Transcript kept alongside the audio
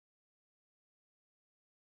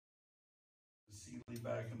seasonally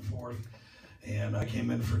back and forth. And I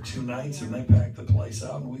came in for 2 nights and they packed the place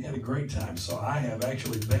out and we had a great time. So I have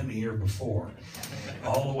actually been here before,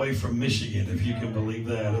 all the way from Michigan, if you can believe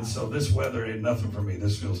that. And so this weather ain't nothing for me.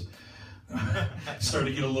 This feels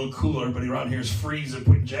starting to get a little cooler. Everybody around here is freezing,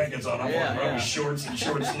 putting jackets on. I'm walking around with shorts and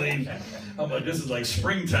short sleeves. I'm like, this is like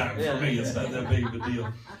springtime for me. It's not that big of a deal.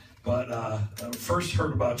 But I first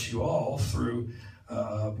heard about you all through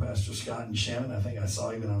Pastor Scott and Shannon. I think I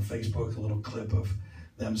saw even on Facebook a little clip of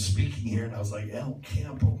them speaking here, and I was like, El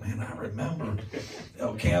Campo, man, I remember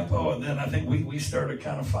El Campo. And then I think we started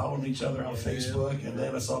kind of following each other on Facebook, and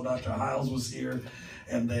then I saw Dr. Hiles was here,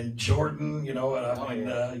 and then Jordan,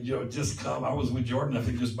 just come. I was with Jordan, I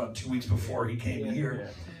think just about 2 weeks before he came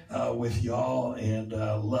here with y'all, and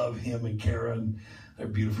love him and Kara, and they're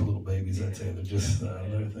beautiful little babies, I tell you. They're just,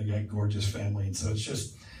 they got gorgeous family, and so it's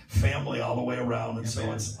just family all the way around, and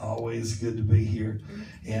so it's always good to be here.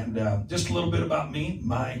 And just a little bit about me.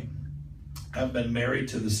 I've been married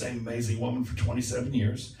to the same amazing woman for 27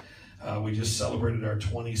 years. We just celebrated our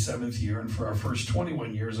 27th year, and for our first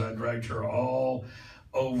 21 years, I dragged her all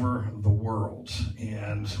over the world.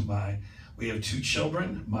 And we have 2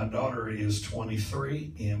 children. My daughter is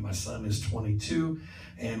 23, and my son is 22,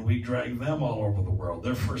 and we dragged them all over the world.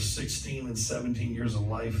 Their first 16 and 17 years of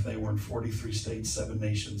life, they were in 43 states, 7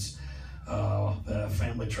 nations. The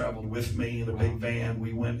family traveled with me in a big van.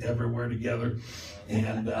 We went everywhere together,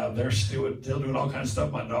 and they're still doing all kinds of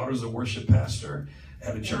stuff. My daughter's a worship pastor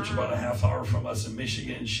at a church about a half hour from us in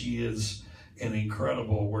Michigan. She is an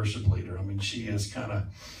incredible worship leader. I mean, she is kind of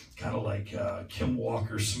like Kim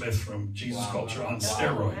Walker-Smith from Jesus Culture on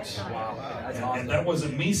steroids. And that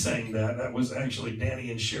wasn't me saying that. That was actually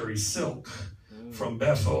Danny and Sherry Silk from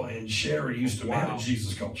Bethel, and Sherry used to manage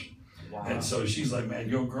Jesus Culture. And so she's like, man,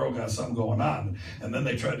 your girl got something going on. And then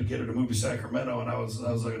they tried to get her to move to Sacramento, and I was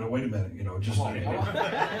like, no, wait a minute,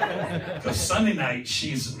 because Sunday night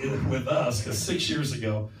she's with us, because 6 years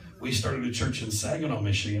ago we started a church in Saginaw,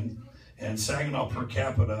 Michigan. And Saginaw per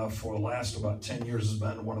capita for the last about 10 years has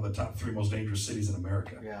been one of the top 3 most dangerous cities in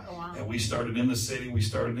America. Yeah. Oh, wow. And we started in the city, we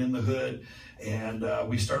started in the hood, and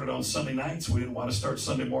we started on Sunday nights. We didn't want to start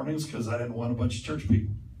Sunday mornings because I didn't want a bunch of church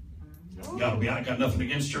people. I got nothing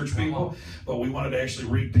against church people, but we wanted to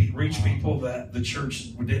actually reach people that the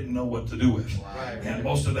church didn't know what to do with. And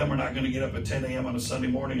most of them are not going to get up at 10 a.m. on a Sunday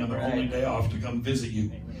morning on their only day off to come visit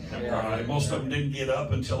you. Most of them didn't get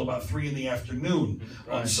up until about 3 in the afternoon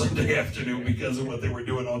on Sunday afternoon because of what they were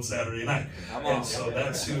doing on Saturday night. And so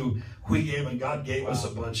that's who we gave, and God gave us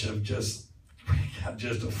a bunch of just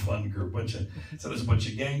a fun group. So there's a bunch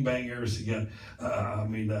of gangbangers.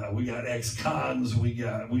 We got ex-cons. We've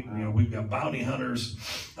got bounty hunters.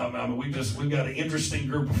 We've got an interesting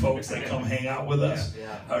group of folks that come hang out with us.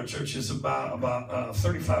 Our church is about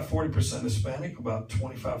 35-40% Hispanic, about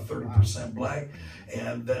 25-30% Black,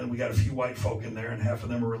 and then we got a few white folk in there, and half of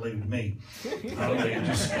them are related to me. They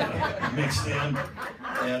just mixed in.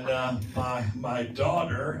 And my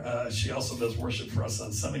daughter, she also does worship for us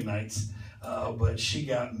on Sunday nights. But she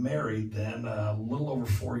got married then a little over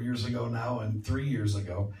 4 years ago now, and 3 years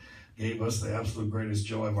ago gave us the absolute greatest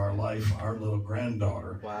joy of our life, our little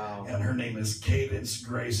granddaughter. Wow. And her name is Cadence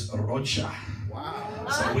Grace Rocha. Wow.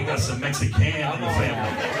 So we got some Mexican in the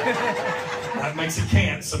family. Not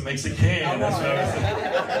Mexican, some Mexican. That's what I was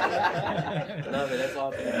love it, that's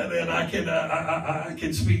awesome. And then I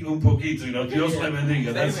can speak un poquito, Dios le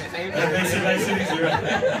bendiga. That makes it nice and easy, right?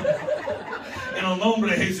 In el nombre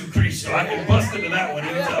de Jesucristo. I can bust into that one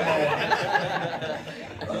anytime I want.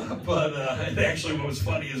 But actually what was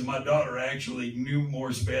funny is my daughter actually knew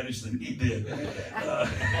more Spanish than he did. And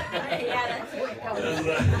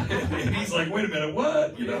he's like, wait a minute,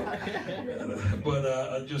 what?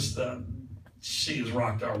 But she has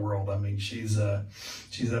rocked our world. I mean, she's at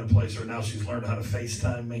a place where now she's learned how to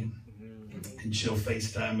FaceTime me. And she'll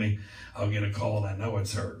FaceTime me. I'll get a call and I know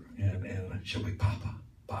it's her. And she'll be, Papa,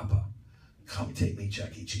 come take me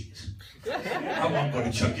Chuck E. Cheese. I want to go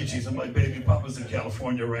to Chuck E. Cheese. I'm like, baby, Papa's in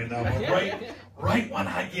California right now. But right when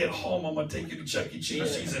I get home, I'm going to take you to Chuck E.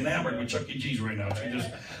 Cheese. She's enamored with Chuck E. Cheese right now. She just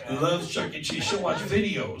loves Chuck E. Cheese. She'll watch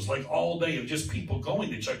videos like all day of just people going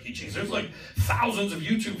to Chuck E. Cheese. There's like thousands of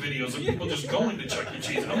YouTube videos of people just going to Chuck E.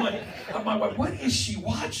 Cheese. And I'm like, what is she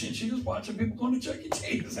watching? She's just watching people going to Chuck E.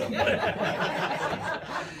 Cheese. I'm like, I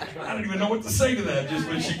don't even know what to say to that, just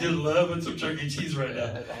when she did loving some Chuck E. Cheese right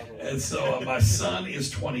now. And so my son is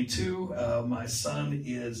 22. My son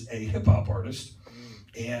is a hip-hop artist.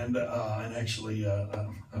 And actually a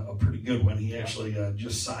pretty good one. He actually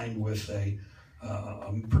just signed with a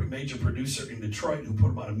a pretty major producer in Detroit who put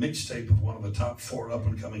him on a mixtape with one of the top 4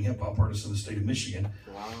 up-and-coming hip-hop artists in the state of Michigan.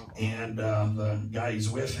 Wow. And the guy he's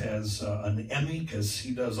with has an Emmy because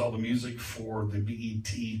he does all the music for the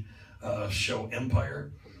BET show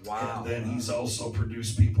Empire. Wow. And then he's also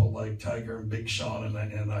produced people like Tiger and Big Sean,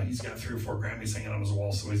 and he's got 3 or 4 Grammys hanging on his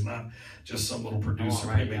wall, so he's not just some little producer,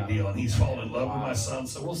 pretty big deal. And he's fallen in love with my son,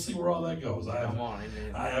 so we'll see where all that goes. I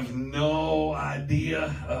have no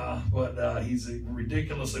idea, but he's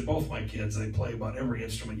ridiculously, both my kids, they play about every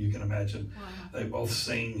instrument you can imagine. Wow. They both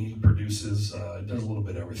sing, he produces, does a little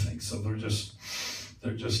bit of everything. So they're just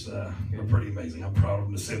they're pretty amazing. I'm proud of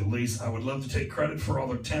them, to say the least. I would love to take credit for all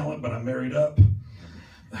their talent, but I'm married up.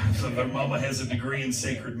 So their mama has a degree in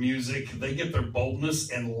sacred music. They get their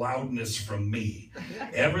boldness and loudness from me.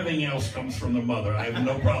 Everything else comes from their mother. I have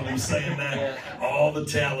no problem saying that. All the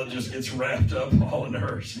talent just gets wrapped up all in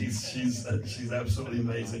her. She's absolutely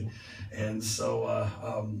amazing. And so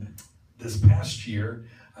this past year,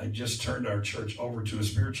 I just turned our church over to a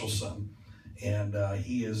spiritual son. And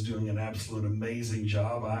he is doing an absolute amazing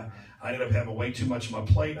job. I ended up having way too much on my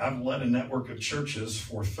plate. I've led a network of churches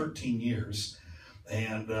for 13 years.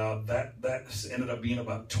 And that ended up being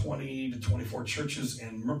about 20 to 24 churches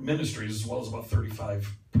and ministries, as well as about 35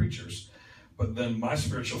 preachers. But then my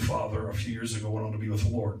spiritual father, a few years ago, went on to be with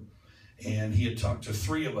the Lord. And he had talked to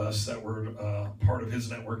 3 of us that were part of his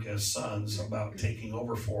network as sons about taking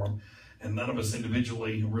over for him. And none of us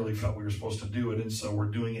individually really felt we were supposed to do it. And so we're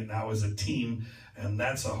doing it now as a team. And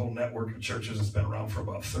that's a whole network of churches that's been around for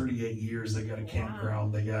about 38 years. They got a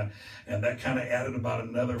campground. And that kind of added about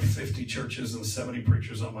another 50 churches and 70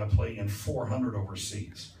 preachers on my plate and 400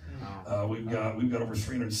 overseas. We've got over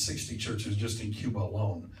 360 churches just in Cuba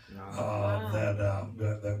alone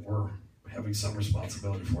that we're having some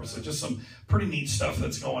responsibility for. So just some pretty neat stuff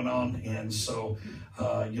that's going on. And so,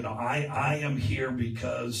 I am here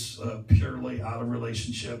because purely out of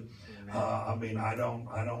relationship. I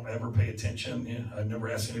don't ever pay attention. I never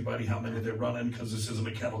ask anybody how many they're running because this isn't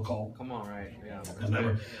a kettle call. Come on, right?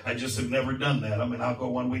 Yeah. I just have never done that. I'll go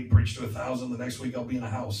one week, preach to 1,000. The next week I'll be in a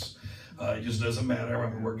house. It just doesn't matter.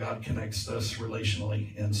 Where God connects us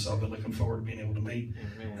relationally. And so I've been looking forward to being able to meet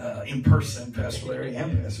in person, Pastor Larry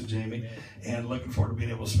and Pastor Jamie, and looking forward to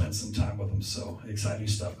being able to spend some time with them. So exciting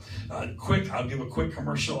stuff. I'll give a quick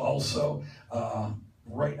commercial also.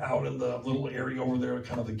 Right out in the little area over there,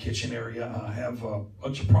 kind of the kitchen area, I have a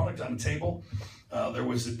bunch of product on the table. There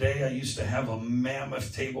was a day I used to have a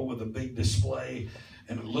mammoth table with a big display,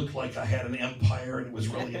 and it looked like I had an empire, and it was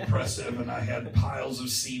really impressive, and I had piles of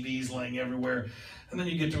CDs laying everywhere. And then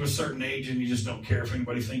you get to a certain age, and you just don't care if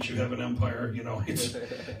anybody thinks you have an empire.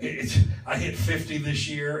 I hit 50 this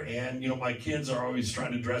year, and my kids are always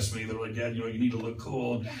trying to dress me. They're like, Dad, you need to look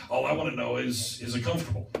cool. And all I want to know is it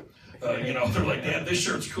comfortable? They're like, Dad, this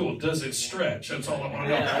shirt's cool. Does it stretch? That's all I want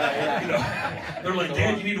to know. They're like,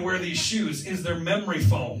 Dad, you need to wear these shoes. Is there memory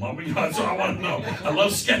foam? That's all I want to know. I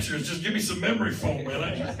love Skechers. Just give me some memory foam, man.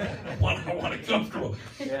 I want it comfortable.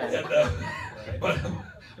 And,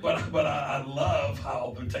 but I love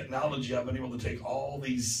how the technology, I've been able to take all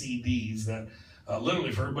these CDs that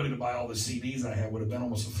literally for everybody to buy all the CDs I had would have been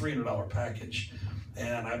almost a $300 package.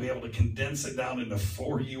 And I'd be able to condense it down into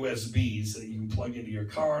 4 USBs that you can plug into your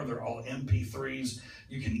car. They're all MP3s.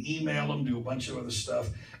 You can email them, do a bunch of other stuff.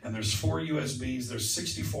 And there's 4 USBs. There's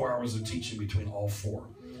 64 hours of teaching between all 4.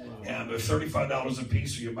 And they're $35 a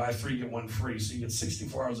piece, so you buy 3, get 1 free. So you get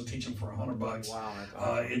 64 hours of teaching for $100.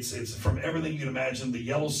 Wow. It's from everything you can imagine. The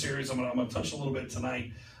Yellow series, I'm gonna touch a little bit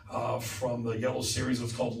tonight. From the Yellow series,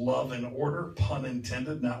 it's called Love and Order, pun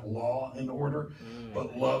intended, not Law and Order,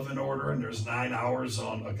 but Love and Order. And there's 9 hours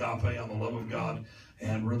on agape, on the love of God,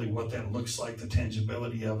 and really what that looks like, the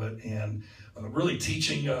tangibility of it, and really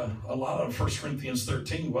teaching a lot of 1 Corinthians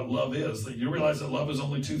 13, what love is. That you realize that love is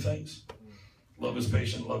only 2 things. Love is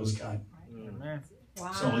patient, love is kind. Amen. Wow.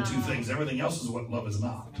 It's only 2 things. Everything else is what love is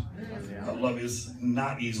not. Love is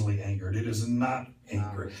not easily angered. It is not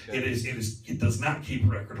angry. It does not keep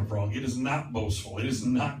record of wrong. It is not boastful. It is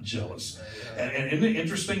not jealous. And isn't it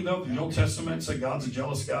interesting though? The Old Testament said God's a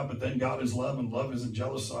jealous God, but then God is love, and love isn't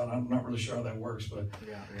jealous. So I'm not really sure how that works. But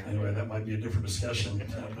anyway, that might be a different discussion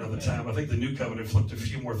another time. I think the New Covenant flipped a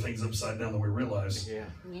few more things upside down than we realize.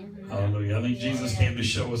 Hallelujah. I think Jesus came to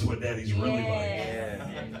show us what Daddy's really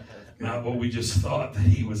like. Not what we just thought that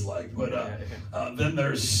he was like. But then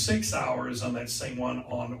there's 6 hours on that same one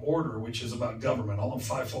on order, which is about government, all in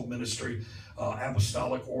fivefold ministry,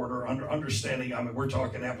 apostolic order, understanding. I mean, we're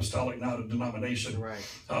talking apostolic, not a denomination. Right.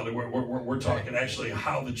 We're talking actually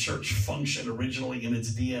how the church functioned originally in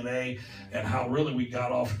its DNA, and how really we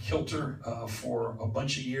got off kilter for a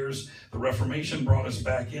bunch of years. The Reformation brought us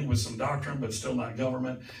back in with some doctrine, but still not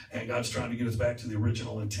government. And God's trying to get us back to the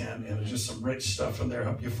original intent. And there's just some rich stuff in there,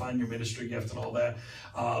 help you find your ministry gift and all that.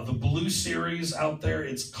 The blue series out there,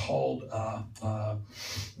 it's called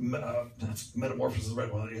Metamorphosis is the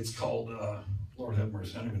right one. It's called Lord have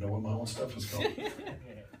mercy, I don't even know what my own stuff is called.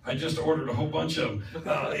 I just ordered a whole bunch of them.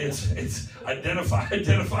 It's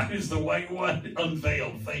identified as the white one,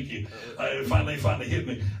 unveiled. Thank you. It finally hit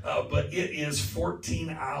me. But it is 14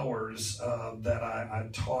 hours that I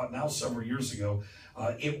taught now several years ago.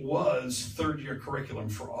 It was third-year curriculum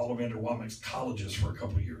for all of Andrew Wommack's colleges for a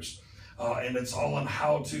couple of years. And it's all on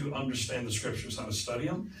how to understand the scriptures, how to study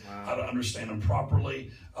them, how to understand them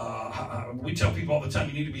properly. We tell people all the time,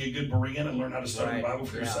 you need to be a good Berean and learn how to study the Bible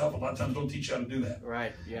for yourself. A lot of times don't teach you how to do that.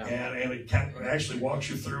 Right, yeah. And it actually walks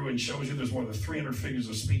you through and shows you there's more than 300 figures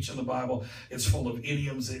of speech in the Bible. It's full of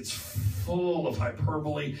idioms. It's full of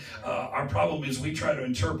hyperbole. Our problem is we try to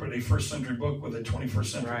interpret a first century book with a 21st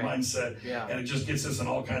century mindset, and it just gets us in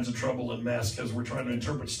all kinds of trouble and mess because we're trying to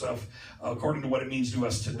interpret stuff according to what it means to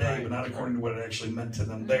us today, but not according to what it actually meant to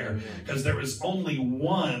them there. Because there is only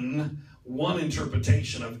one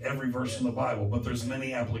interpretation of every verse in the Bible, but there's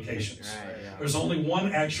many applications. There's only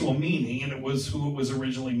one actual meaning, and it was who it was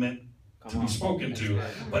originally meant to be spoken to.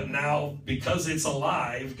 But now, because it's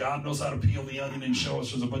alive, God knows how to peel the onion and show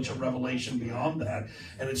us there's a bunch of revelation beyond that,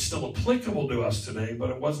 and it's still applicable to us today,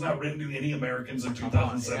 but it was not written to any Americans in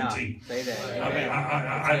 2017. Say that. I mean,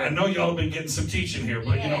 I know y'all have been getting some teaching here,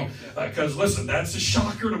 but you know, because listen, that's a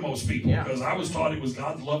shocker to most people, because I was taught it was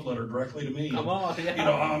God's love letter directly to me. Come on. You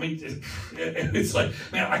know, I mean, it's like,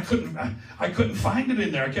 man, I couldn't find it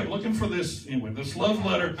in there. I kept looking for this, anyway, this love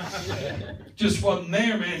letter just wasn't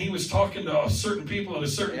there, man. He was talking to certain people at a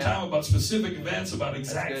certain time about specific events, about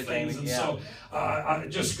exact things, and so I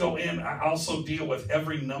just go in. I also deal with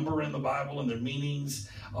every number in the Bible and their meanings,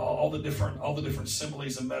 all the different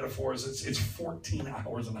similes and metaphors. It's 14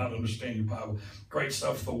 hours on how to understand your Bible. Great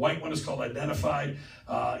stuff. The white one is called Identified.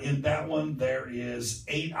 In that one, there is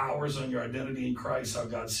 8 hours on your identity in Christ, how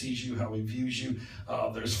God sees you, how He views you.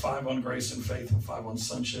 There's 5 on grace and faith and 5 on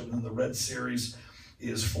sonship. And then the red series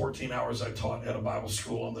is 14 hours I taught at a Bible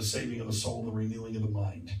school on the saving of the soul and the renewing of the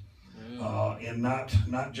mind. And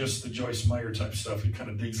not just the Joyce Meyer type stuff. It kind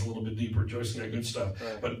of digs a little bit deeper. Joyce got good stuff,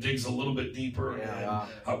 but it digs a little bit deeper. And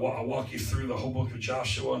I walk you through the whole book of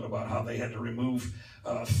Joshua and about how they had to remove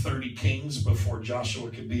 30 kings before Joshua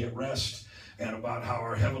could be at rest, and about how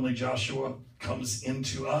our heavenly Joshua comes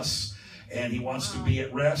into us and he wants to be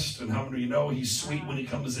at rest. And how many of you know he's sweet when he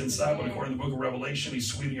comes inside, but according to the book of Revelation, he's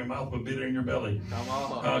sweet in your mouth but bitter in your belly.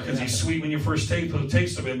 Because he's sweet when you first taste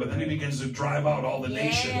of him, but then he begins to drive out all the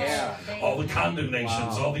nations, all the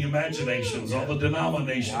condemnations, all the imaginations, all the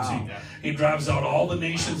denominations. He drives out all the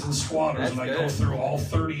nations and squatters. And I go through all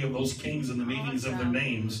 30 of those kings and the meanings of their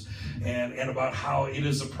names, and about how it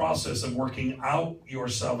is a process of working out your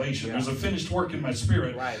salvation. There's a finished work in my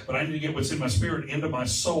spirit, but I need to get what's in my spirit into my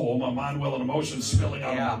soul, my mind, will, and emotions spilling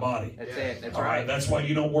out of my body. That's it. That's all right. That's why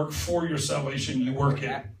you don't work for your salvation, you work it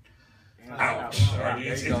out. All right.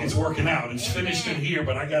 It's working out. It's finished in here,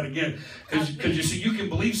 but I got to get, because you see, you can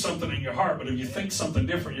believe something in your heart, but if you think something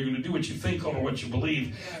different, you're going to do what you think over what you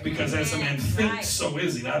believe, because as a man thinks, so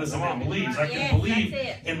is he, not as a man believes. I can believe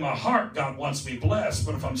in my heart God wants me blessed,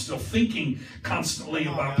 but if I'm still thinking constantly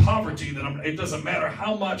about poverty, then it doesn't matter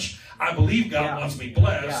how much I believe God wants me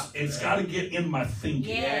blessed. It's got to get in my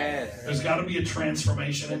thinking. There's got to be a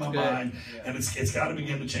transformation in my mind, and it's got to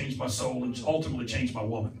begin to change my soul and ultimately change my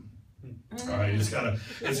woman. All right, it's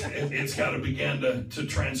got to begin to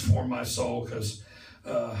transform my soul, because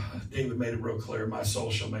David made it real clear. My soul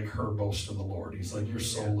shall make her boast in the Lord. He's like, your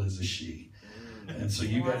soul is a she, and so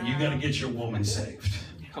you got to get your woman saved.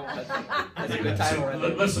 That's a good title.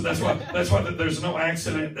 Listen, that's why there's no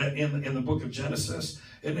accident that in the book of Genesis.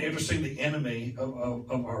 Isn't it interesting? The enemy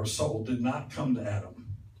of our soul did not come to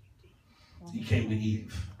Adam. He came to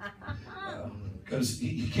Eve, because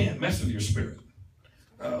he can't mess with your spirit.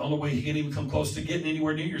 Only way he can even come close to getting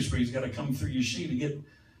anywhere near your spirit, he's got to come through your she to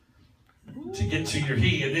get to your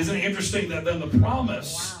he. And isn't it interesting that then the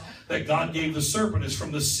promise that God gave the serpent is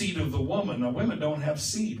from the seed of the woman? Now, women don't have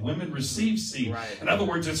seed. Women receive seed. In other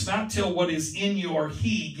words, it's not till what is in your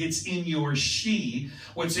he gets in your she,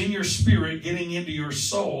 what's in your spirit getting into your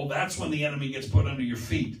soul, that's when the enemy gets put under your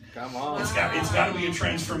feet. Come on. It's got to be a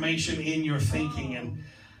transformation in your thinking. And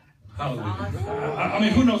Hallelujah. I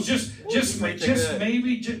mean, who knows? Just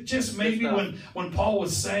maybe when Paul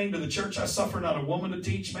was saying to the church, I suffer not a woman to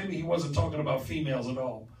teach, maybe he wasn't talking about females at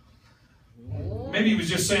all. Maybe he was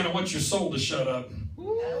just saying, I want your soul to shut up.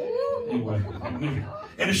 Anyway.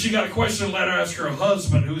 And if she got a question, let her ask her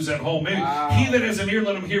husband who's at home. Maybe he that has an ear,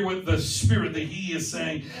 let him hear what the Spirit that he is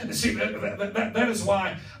saying. See, that is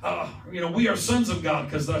why, we are sons of God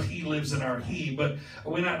because he lives in our he. But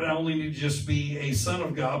we not only need to just be a son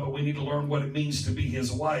of God, but we need to learn what it means to be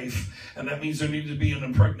his wife. And that means there needs to be an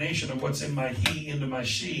impregnation of what's in my he into my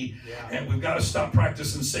she. Yeah. And we've got to stop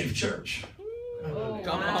practicing safe church. Oh,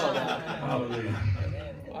 come on. Hallelujah.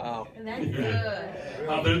 Wow. That's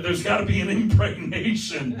good. There's got to be an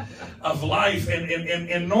impregnation of life,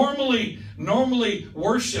 and normally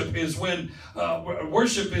worship is when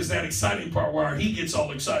worship is that exciting part where he gets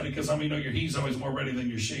all excited because your he's always more ready than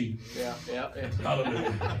your she. Yeah.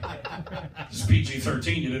 Hallelujah. It's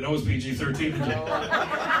PG-13. You didn't know it's PG-13, did you?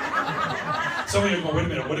 Some of you go, wait a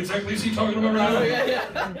minute, what exactly is he talking about right now?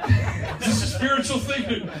 Yeah. Is this a spiritual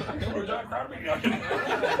thing?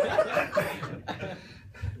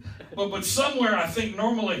 But somewhere I think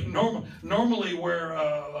normally where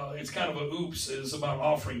it's kind of a oops is about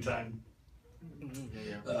offering time.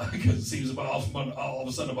 Because it seems all of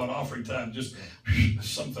a sudden about offering time, just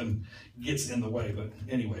something gets in the way. But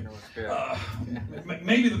anyway,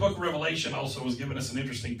 maybe the book of Revelation also was giving us an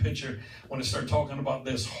interesting picture when it started talking about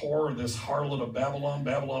this whore, this harlot of Babylon.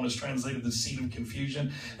 Babylon is translated the seat of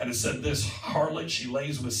confusion. And it said this harlot, she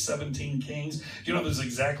lays with 17 kings. Do you know there's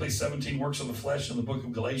exactly 17 works of the flesh in the book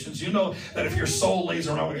of Galatians? You know that if your soul lays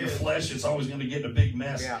around with your flesh, it's always going to get in a big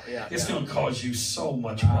mess. It's going to cause you so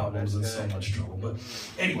much problems and so much trouble. But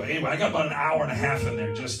anyway, I got about an hour and a half in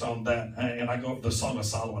there just on that. And I go the Song of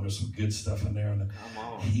Solomon. There's some good stuff in there. And the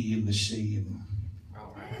he and the she.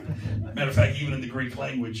 And matter of fact, even in the Greek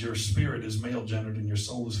language, your spirit is male gendered and your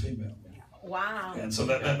soul is female. Wow. And so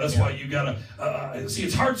that's why you got to see.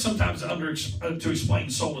 It's hard sometimes to explain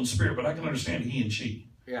soul and spirit, but I can understand he and she.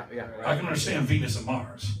 Yeah. I can understand Venus and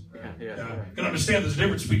Mars. Yeah. I can understand there's a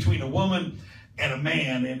difference between a woman and a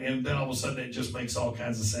man, and then all of a sudden it just makes all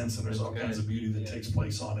kinds of sense, and there's all kinds of beauty that takes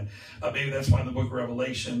place on it. Maybe that's why in the book of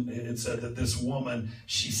Revelation it said that this woman,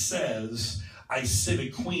 she says, I sit a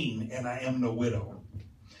queen and I am no widow.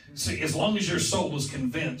 See, as long as your soul is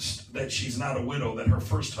convinced that she's not a widow, that her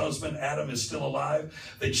first husband, Adam, is still alive,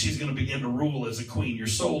 that she's going to begin to rule as a queen. Your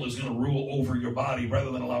soul is going to rule over your body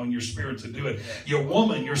rather than allowing your spirit to do it. Your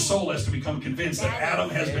woman, your soul has to become convinced that Adam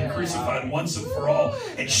has been crucified once and for all,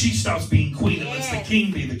 and she stops being queen and lets the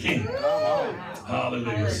king be the king.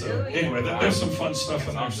 Hallelujah. So anyway, there's some fun stuff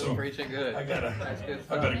in there. So I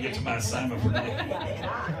better get to my assignment for today.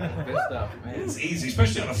 Good stuff, man. It's easy,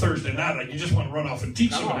 especially on a Thursday night. You just want to run off and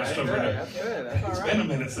teach some of that stuff. That's good. It's been a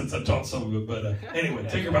minute since I taught some of it, but anyway,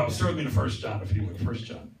 take your Bible. Throw me to 1 John, if you would. 1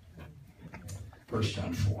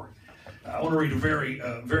 John 4. I want to read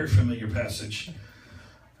a very familiar passage,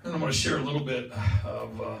 and I'm going to share a little bit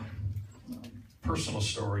of personal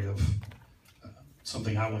story of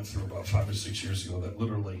something I went through about 5 or 6 years ago that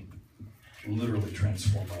literally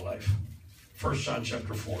transformed my life. 1 John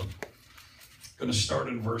chapter 4. I'm going to start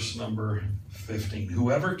in verse number 15.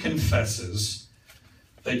 Whoever confesses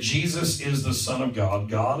that Jesus is the Son of God,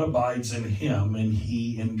 God abides in him and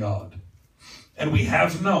he in God. And we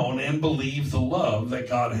have known and believed the love that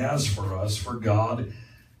God has for us, for God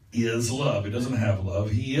is love. He doesn't have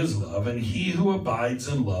love, he is love. And he who abides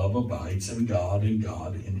in love abides in God and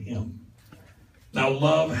God in him. Now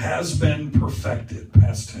love has been perfected,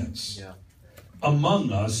 past tense,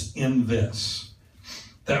 among us in this,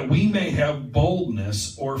 that we may have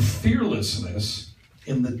boldness or fearlessness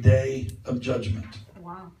in the day of judgment.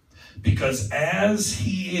 Wow. Because as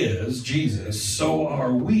he is, Jesus, so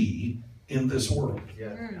are we in this world.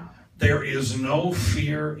 There is no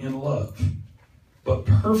fear in love, but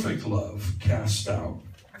perfect love casts out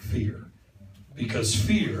fear. Because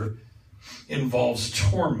fear involves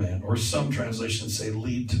torment, or some translations say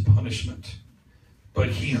lead to punishment. But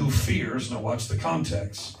he who fears, now watch the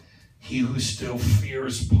context, he who still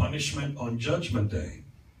fears punishment on judgment day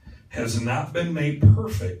has not been made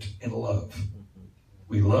perfect in love.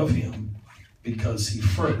 We love him because he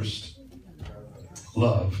first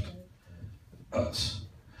loved us.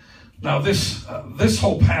 Now this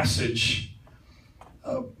whole passage,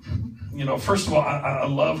 first of all, I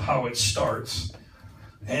love how it starts.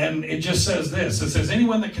 And it just says this. It says,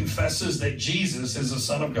 anyone that confesses that Jesus is the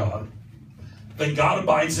Son of God, then God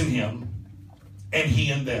abides in him, and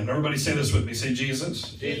he in them. Everybody say this with me. Say,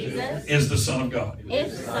 Jesus is the Son of God.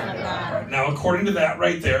 Is the Son of God. Right. Now, according to that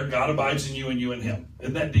right there, God abides in you and you in him.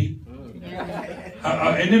 Isn't that deep?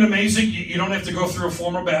 Isn't it amazing? You don't have to go through a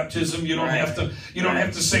form of baptism. You don't have to. You don't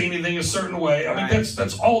have to say anything a certain way. I mean,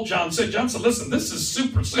 that's all John said. John said, "Listen, this is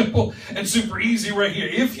super simple and super easy right here.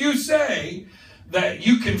 If you say that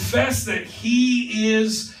you confess that He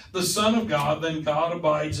is the Son of God, then God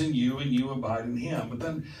abides in you, and you abide in Him." But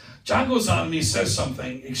then John goes on and he says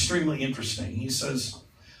something extremely interesting. He says,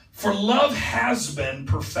 "For love has been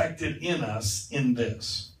perfected in us in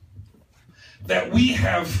this, that we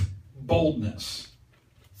have boldness,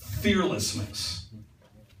 fearlessness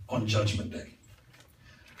on Judgment Day."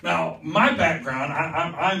 Now, my background,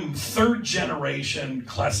 I'm third generation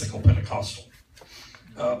classical Pentecostal.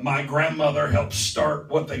 My grandmother helped start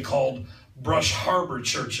what they called Brush Harbor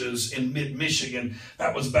churches in mid-Michigan.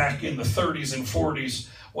 That was back in the 30s and 40s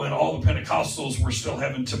when all the Pentecostals were still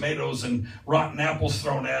having tomatoes and rotten apples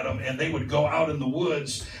thrown at them, and they would go out in the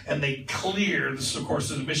woods and they'd clear, this of course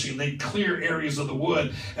is in Michigan, they'd clear areas of the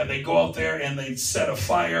wood, and they'd go out there and they'd set a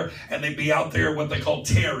fire, and they'd be out there what they call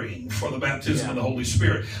tarrying for the baptism of the Holy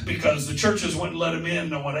Spirit, because the churches wouldn't let them in,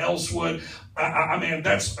 no one else would. I mean,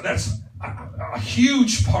 that's a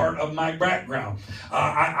huge part of my background.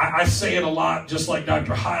 I say it a lot, just like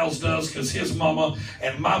Dr. Hiles does, because his mama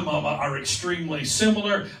and my mama are extremely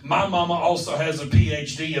similar. My mama also has a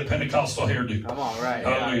PhD, a Pentecostal hairdo. Come on,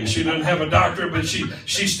 right. She doesn't have a doctorate, but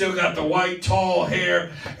she still got the white, tall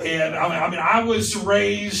hair. And I mean, I was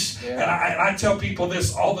raised, and I tell people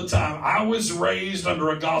this all the time, I was raised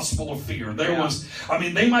under a gospel of fear. There was, I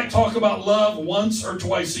mean, they might talk about love once or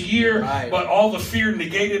twice a year, but all the fear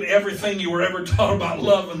negated everything you were ever taught about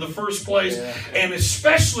love in the first place. And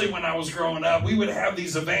especially when I was growing up, we would have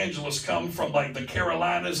these evangelists come from like the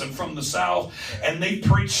Carolinas and from the South, and they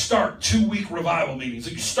preach 2-week revival meetings.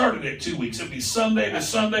 It started at 2 weeks. It'd be Sunday to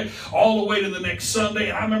Sunday, all the way to the next Sunday.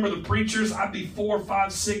 And I remember the preachers, I'd be 4,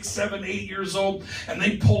 5, 6, 7, 8 years old, and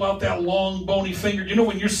they'd pull out that long bony finger. You know,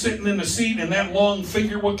 when you're sitting in the seat and that long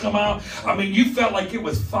finger would come out, I mean, you felt like it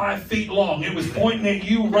was 5 feet long. It was pointing at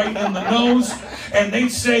you right in the nose, and they'd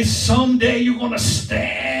say, "Someday you're going to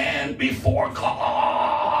stand before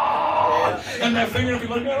God." And that finger would be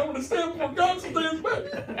like, "Man, I want to stand before God someday."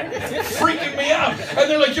 Freaking me out. And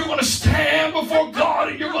they're like, "You're going to stand before God,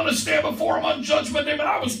 and you're going to stand before Him on Judgment Day." Man,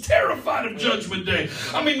 I was terrified of Judgment Day.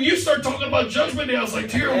 I mean, you start talking about Judgment Day, I was like,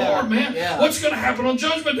 "Dear Lord, man, what's going to happen on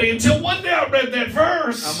Judgment Day?" Until one day I read that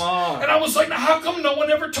verse. Come on. And I was like, "Now, how come no one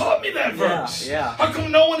ever taught me that verse? How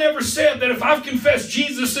come no one ever said that if I've confessed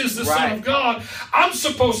Jesus is the Son of God, I'm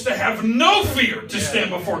supposed to have no fear to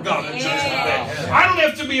stand before God on Judgment Day? I don't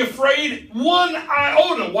have to be afraid one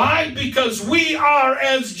iota." Why? Because we are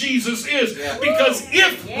as Jesus is. Because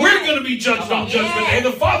if we're going to be judged on Judgment Day,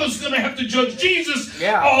 the Father's going to have to judge Jesus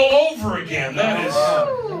all over again. That is,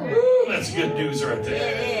 that's good news right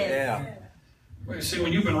there. Well, you see,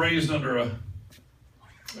 when you've been raised under a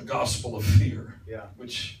gospel of fear,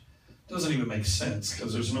 which doesn't even make sense,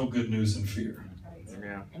 because there's no good news in fear.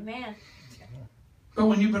 Amen. But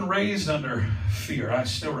when you've been raised under fear, I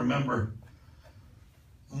still remember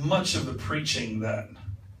much of the preaching that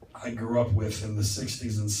I grew up with in the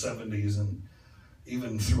 60s and 70s, and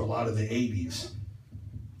even through a lot of the 80s.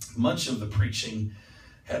 Much of the preaching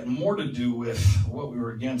had more to do with what we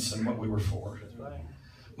were against than what we were for.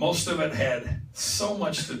 Most of it had so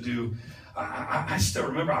much to do. I still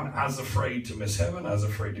remember I was afraid to miss heaven. I was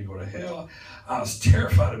afraid to go to hell. I was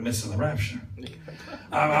terrified of missing the rapture.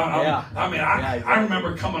 I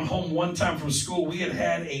remember coming home one time from school. We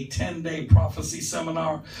had a 10-day prophecy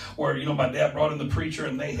seminar where, my dad brought in the preacher,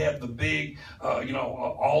 and they had the big,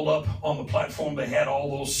 all up on the platform. They had all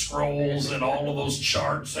those scrolls and all of those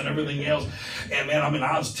charts and everything else. And man,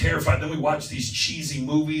 I was terrified. Then we watched these cheesy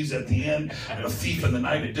movies at the end, A Thief in the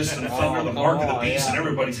Night, A Distant Thunder, The Mark of the Beast, and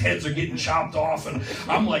everybody's heads are getting chopped off. And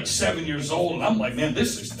I'm like 7 years old, and I'm like, man,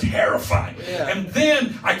 this is terrifying. And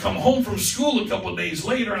then I come home from school a couple of days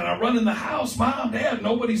later, and I run in the house. "Mom, Dad,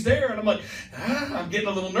 nobody's there." And I'm like, I'm getting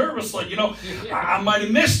a little nervous. Like, I might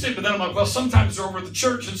have missed it. But then I'm like, well, sometimes they're over at the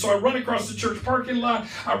church. And so I run across the church parking lot.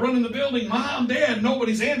 I run in the building. "Mom, Dad,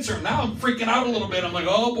 nobody's answering." Now I'm freaking out a little bit. I'm like,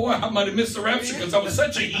 oh, boy, I might have missed the rapture, because I was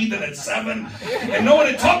such a heathen at 7. And no one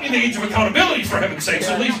had taught me the age of accountability, for heaven's sakes.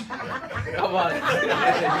 At least, Come on.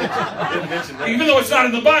 even though it's not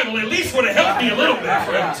in the Bible, at least would have helped me a little bit,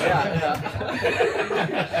 for heaven's sake.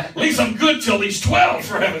 At least I'm good till he's 12,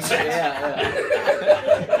 for heaven's sake.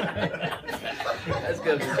 That's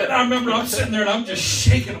good. And I remember I'm sitting there and I'm just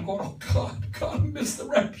shaking. I'm going, oh, God, I missed the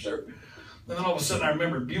rapture. And then all of a sudden I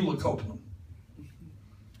remembered Beulah Copeland.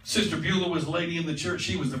 Sister Beulah was a lady in the church.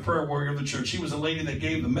 She was the prayer warrior of the church. She was a lady that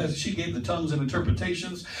gave the message. She gave the tongues and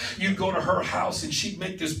interpretations. You'd go to her house and she'd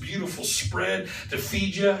make this beautiful spread to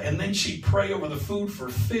feed you, and then she'd pray over the food for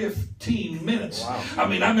 15 minutes. Wow. I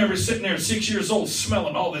mean, I remember sitting there at 6 years old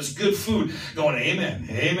smelling all this good food going, amen,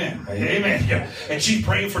 amen, amen. Yeah. And she's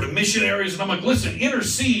praying for the missionaries, and I'm like, listen,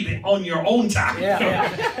 intercede on your own time.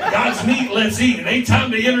 God's meat, let's eat. It ain't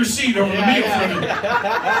time to intercede over the meal.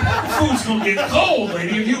 The food's going to get cold,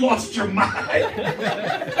 lady, if you lost your mind.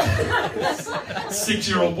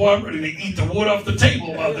 6-year-old boy, I'm ready to eat the wood off the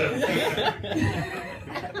table about that.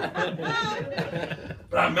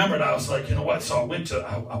 But I remembered, I was like, you know what? So I went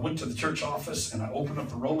to the church office, and I opened up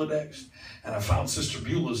the Rolodex, and I found Sister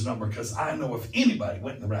Beulah's number, because I know if anybody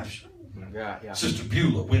went in the rapture, Sister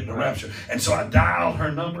Beulah went in the rapture. And so I dialed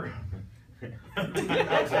her number.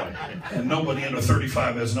 And nobody under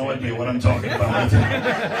 35 has no idea what I'm talking about.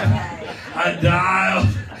 I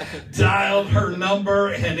dialed her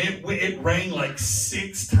number, and it rang like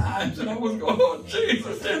 6 times, and I was going, oh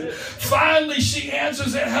Jesus. And finally she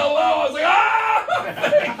answers it, hello. I was like,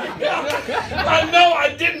 I know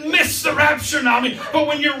I didn't miss the rapture now. I mean, but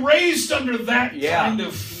when you're raised under that kind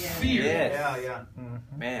of fear.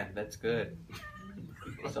 Man, that's good.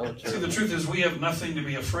 So true. See, the truth is we have nothing to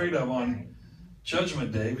be afraid of on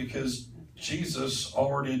Judgment Day, because Jesus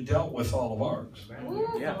already dealt with all of ours. Ooh,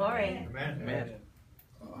 glory. Amen.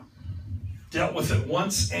 Dealt with it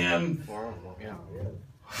once and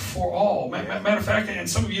for all. Matter of fact, and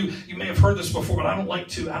some of you may have heard this before, but I don't like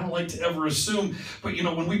to ever assume. But you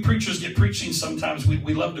know, when we preachers get preaching, sometimes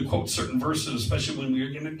we love to quote certain verses, especially when we're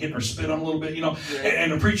getting our spit on a little bit, you know.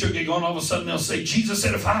 And the preacher will get going, all of a sudden they'll say, Jesus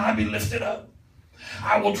said, if I be lifted up,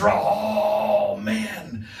 I will draw all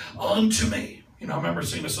men unto me. You know, I remember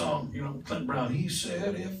singing a song, you know, Clint Brown. He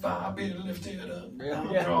said, if I be lifted up,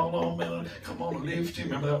 I'll draw all men. Come on, lift him.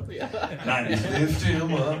 Remember that? 90s. Lift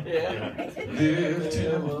him up. Lift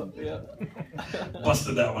him up.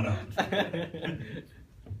 Busted that one up.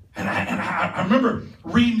 And I remember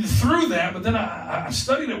reading through that, but then I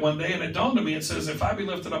studied it one day, and it dawned on me. It says, if I be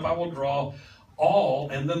lifted up, I will draw all.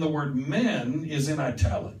 And then the word men is in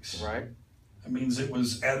italics. Right. That means it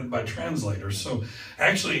was added by translators. So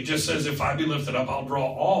actually it just says, if I be lifted up, I'll draw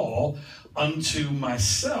all unto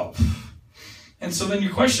myself. And so then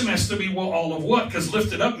your question has to be, well, all of what? Because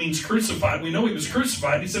lifted up means crucified. We know he was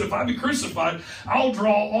crucified. He said, if I be crucified, I'll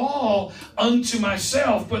draw all unto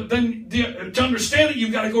myself. But then to understand it,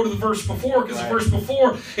 you've got to go to the verse before, because the verse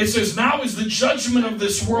before, it says, now is the judgment of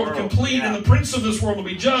this world complete, and the prince of this world will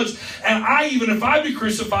be judged. And I, even if I be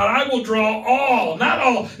crucified, I will draw all, not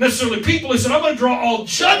all necessarily people. He said, I'm going to draw all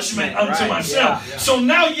judgment unto myself. So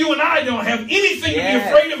now you and I don't have anything to be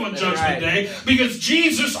afraid of on Judgment Day, because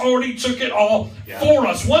Jesus already took it all for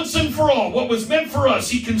us, once and for all. What was meant for us,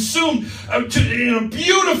 he consumed in a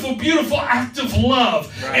beautiful, beautiful act of love.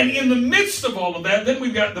 And in the midst of all of that, then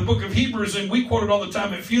we've got the book of Hebrews, and we quote it all the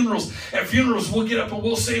time at funerals. At funerals, we'll get up and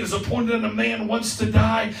we'll say it is appointed unto man once to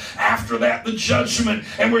die. After that, the judgment.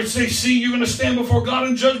 And we'll say, see, you're going to stand before God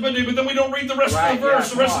in Judgment Day, but then we don't read the rest of the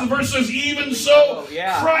verse. The rest of the verse says, even so,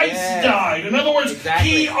 Christ died. In other words,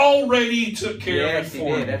 he already took care of it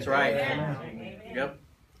for me. That's right. Yep.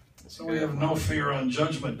 So we have no fear on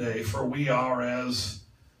Judgment Day, for we are as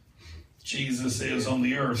Jesus is on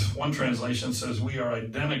the earth. One translation says we are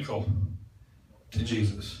identical to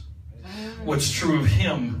Jesus. What's true of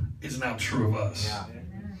him is now true of us.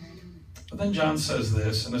 But then John says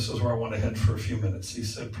this, and this is where I want to head for a few minutes. He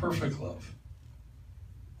said, perfect love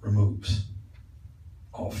removes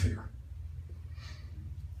all fear.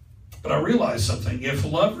 But I realized something. If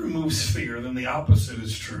love removes fear, then the opposite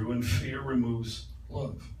is true, and fear removes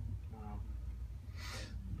love.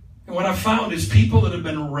 And what I found is people that have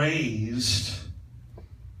been raised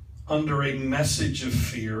under a message of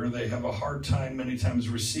fear, they have a hard time many times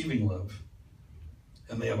receiving love.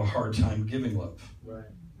 And they have a hard time giving love. Right.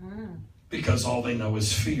 Because all they know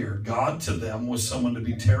is fear. God to them was someone to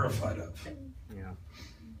be terrified of. Yeah.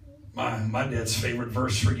 My dad's favorite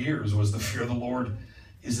verse for years was, the fear of the Lord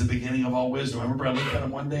is the beginning of all wisdom. I remember I looked at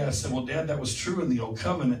him one day, I said, well, Dad, that was true in the Old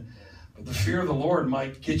Covenant. But the fear of the Lord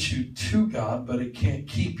might get you to God, but it can't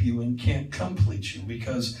keep you and can't complete you,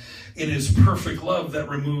 because it is perfect love that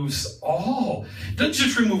removes all. It doesn't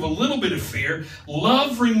just remove a little bit of fear.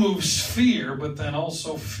 Love removes fear, but then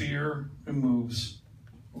also fear removes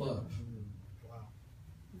love. Wow.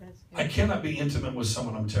 I cannot be intimate with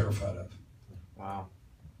someone I'm terrified of. Wow.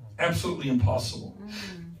 Absolutely impossible.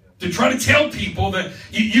 To try to tell people that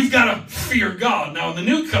you've got to fear God. Now, in the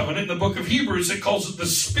New Covenant, in the book of Hebrews, it calls it the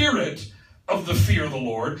Spirit of the fear of the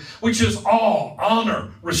Lord, which is awe,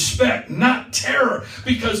 honor, respect, not terror.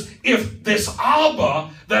 Because if this Abba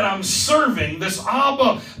that I'm serving, this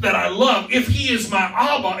Abba that I love, if he is my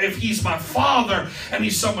Abba, if he's my father, and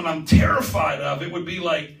he's someone I'm terrified of, it would be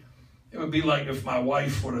like if my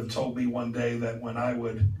wife would have told me one day that when I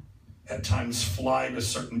would at times fly to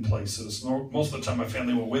certain places, most of the time my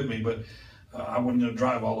family were with me, but I wouldn't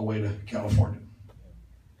drive all the way to California.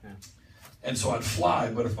 And so I'd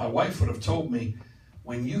fly, but if my wife would have told me,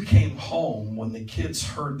 when you came home, when the kids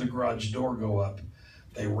heard the garage door go up,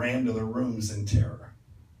 they ran to their rooms in terror.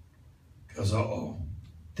 Because, uh-oh,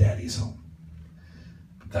 Daddy's home.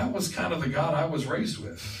 But that was kind of the God I was raised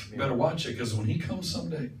with. You better watch it, because when he comes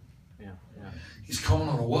someday, he's coming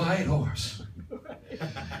on a white horse.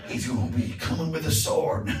 He's going to be coming with a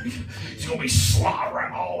sword. He's going to be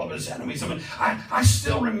slaughtering all of his enemies. I mean, I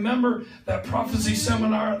still remember that prophecy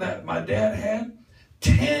seminar that my dad had.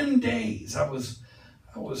 10 days. I was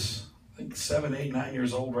I think 7, 8, 9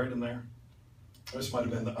 years old, right in there. This might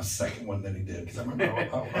have been a second one that he did, because I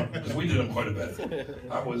remember because we did them quite a bit.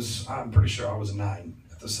 I'm pretty sure I was 9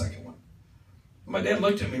 at the second one. My dad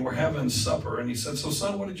looked at me, we're having supper, and he said, so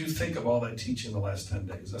son, what did you think of all that teaching the last 10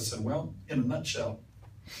 days? I said, well, in a nutshell,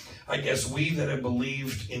 I guess we that have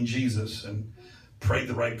believed in Jesus and prayed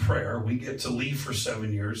the right prayer, we get to leave for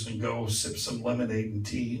 7 years and go sip some lemonade and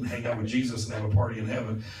tea and hang out with Jesus and have a party in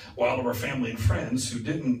heaven, while all of our family and friends who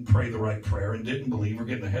didn't pray the right prayer and didn't believe are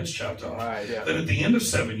getting their heads chopped off. Right, yeah. Then at the end of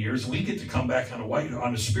 7 years, we get to come back on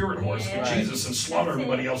a spirit horse with Jesus and slaughter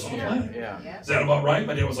everybody else on the planet. Yeah. Is that about right?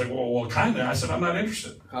 My dad was like, well, kind of. I said, I'm not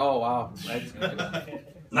interested. Oh, wow. That's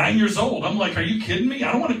 9 years old. I'm like, are you kidding me?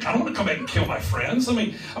 I don't want to come back and kill my friends. I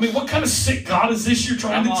mean, what kind of sick God is this you're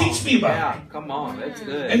trying to teach me about? Yeah, come on, that's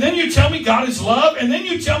good. And then you tell me God is love, and then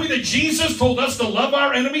you tell me that Jesus told us to love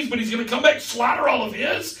our enemies, but he's going to come back and slaughter all of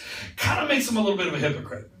his. Kind of makes him a little bit of a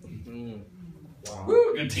hypocrite. Mm. Wow.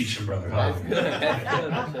 Woo, good teaching, brother. That's good.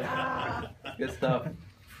 That's good. Good stuff.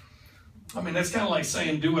 I mean, that's kind of like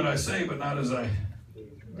saying, do what I say, but not as I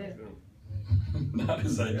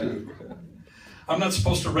do. I'm not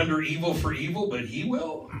supposed to render evil for evil, but he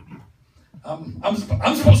will. I'm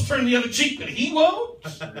supposed to turn the other cheek, but he won't.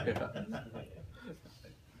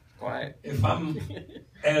 Quiet. If I'm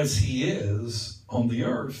as he is on the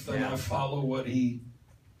earth, then I follow what he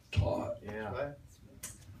taught. Yeah.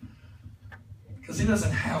 Because he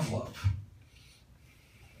doesn't have love.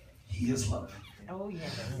 He is love. Oh,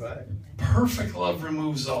 yes. Right. Perfect love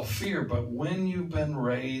removes all fear, but when you've been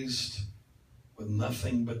raised with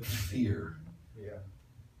nothing but fear,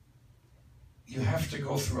 you have to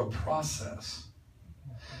go through a process.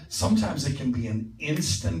 Sometimes it can be an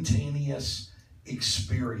instantaneous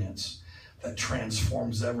experience that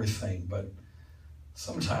transforms everything, but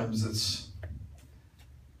sometimes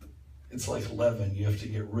it's like leaven. You have to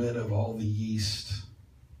get rid of all the yeast,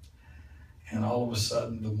 and all of a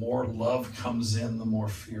sudden, the more love comes in, the more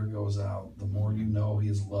fear goes out. The more you know he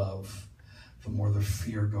is love, the more the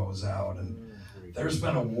fear goes out. And there's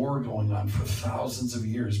been a war going on for thousands of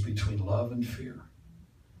years between love and fear.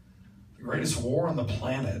 The greatest war on the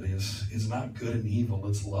planet is not good and evil,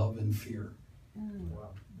 it's love and fear. Wow.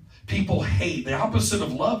 People hate. The opposite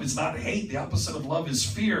of love is not hate. The opposite of love is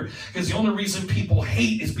fear. Because the only reason people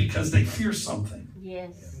hate is because they fear something.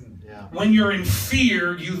 Yes. Yeah. When you're in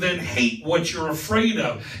fear, you then hate what you're afraid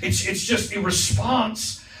of. It's just a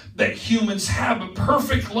response that humans have. But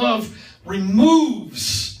perfect love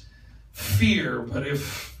removes fear. But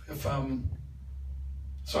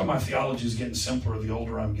so my theology is getting simpler the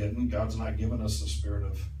older I'm getting. God's not giving us the spirit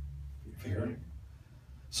of fear.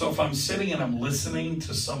 So if I'm sitting and I'm listening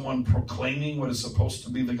to someone proclaiming what is supposed to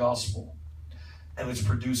be the gospel, and it's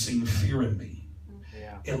producing fear in me,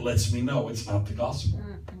 it lets me know it's not the gospel.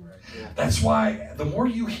 Yeah. That's why the more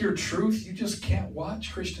you hear truth, you just can't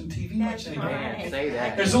watch Christian TV much anymore. Right. Say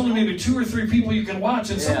that. There's only maybe 2 or 3 people you can watch,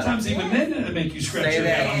 and sometimes even then it'll make you scratch your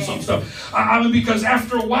head on some stuff. I mean, because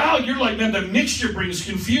after a while, you're like, man, the mixture brings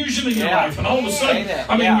confusion in your life, and all of a sudden,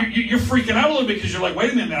 I mean, you're freaking out a little bit because you're like,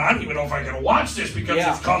 wait a minute, I don't even know if I can watch this because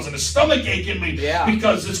it's causing a stomach ache in me,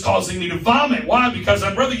 because it's causing me to vomit. Why? Because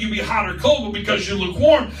I'd rather you be hot or cold, but because you're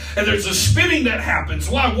lukewarm, and there's a spitting that happens.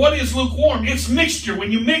 Why? What is lukewarm? It's mixture.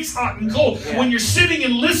 When you mix hot and cold, when you're sitting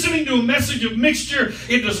and listening to a message of mixture,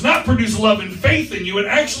 it does not produce love and faith in you. It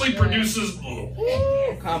actually produces.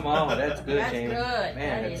 Come on, that's good, That's Jamie. good.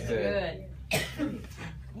 Man, That that's is good.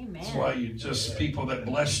 Amen. That's why you just, people that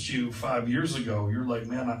blessed you 5 years ago, you're like,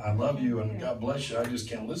 man, I love you and God bless you. I just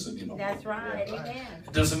can't listen to you no more. That's right. Amen.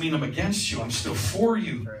 It doesn't mean I'm against you. I'm still for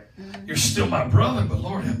you. You're still my brother, but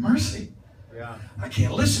Lord have mercy. Yeah. I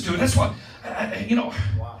can't listen to it. That's why,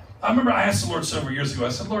 Wow. I remember I asked the Lord several years ago, I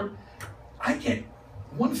said, Lord, I get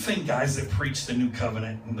one thing, guys that preach the new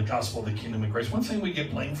covenant and the gospel of the kingdom of grace, one thing we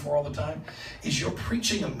get blamed for all the time is you're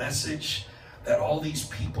preaching a message that all these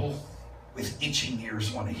people with itching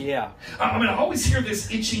ears want to hear. Yeah. I mean, I always hear this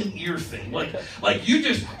itching ear thing. Like you're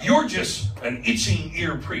just an itching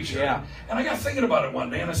ear preacher. Yeah. And I got thinking about it one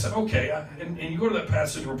day, and I said, okay, and you go to that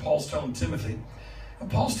passage where Paul's telling Timothy, and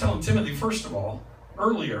Paul's telling Timothy, first of all,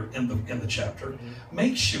 earlier in the chapter,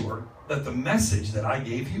 make sure that the message that I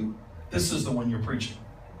gave you, this is the one you're preaching.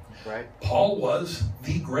 Right. Paul was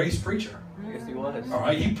the grace preacher. Yes, he was. All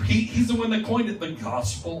right, he's the one that coined it, the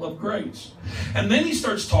gospel of grace. And then he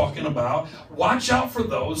starts talking about, watch out for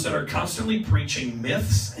those that are constantly preaching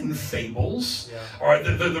myths and fables. Yeah. All right,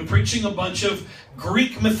 they're preaching a bunch of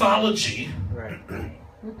Greek mythology. Right.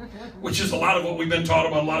 Which is a lot of what we've been taught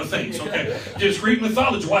about a lot of things, okay? Just Greek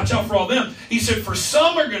mythology, watch out for all them. He said, for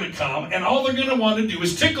some are going to come, and all they're going to want to do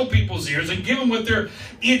is tickle people's ears and give them what their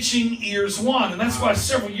itching ears want. And that's why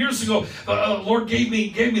several years ago, the Lord gave me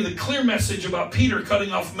the clear message about Peter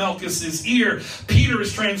cutting off Malchus's ear. Peter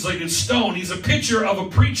is translated stone. He's a picture of a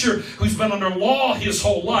preacher who's been under law his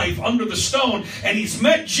whole life, under the stone, and he's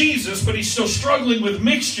met Jesus, but he's still struggling with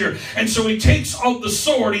mixture. And so he takes out the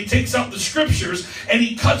sword, he takes out the scriptures, and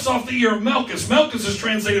he cuts off the ear of Malchus. Malchus is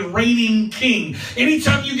translated reigning king.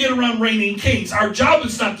 Anytime you get around reigning kings, our job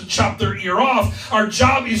is not to chop their ear off. Our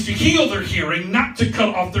job is to heal their hearing, not to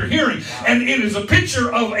cut off their hearing. And it is a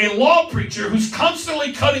picture of a law preacher who's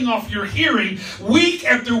constantly cutting off your hearing week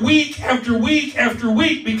after week after week after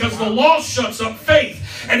week because the law shuts up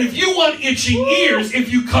faith. And if you want itching ears,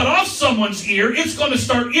 if you cut off someone's ear, it's going to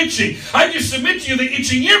start itching. I just submit to you that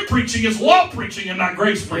itching ear preaching is law preaching and not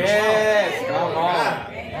grace preaching. Yes, come on.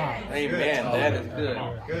 Amen. That is good.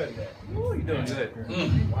 Good. Ooh, you're doing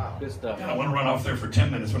good. Wow. Good stuff. I want to run off there for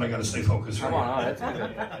 10 minutes, but I got to stay focused. Come on, that's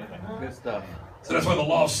good. Good stuff. So that's why the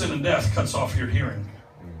law of sin and death cuts off your hearing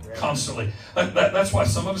constantly. That's why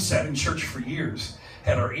some of us sat in church for years,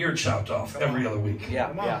 had our ear chopped off every other week.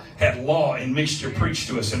 Yeah. Had law and mixture preached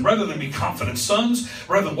to us. And rather than be confident sons,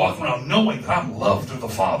 rather than walk around knowing that I'm loved of the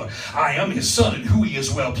Father, I am his son and who he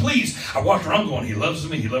is well pleased, I walked around going, he loves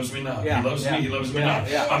me not. Yeah. He loves me, he loves me not.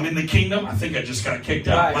 Yeah. I'm in the kingdom, I think I just got kicked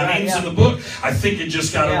out. My name's in the book, I think it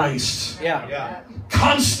just got erased. Yeah.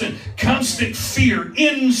 Constant fear,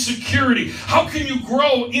 insecurity. How can you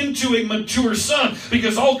grow into a mature son?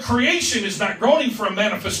 Because all creation is not groaning for a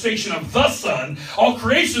manifestation of the Son. All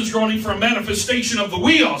creation is groaning for a manifestation of the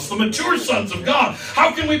weos, the mature sons of God.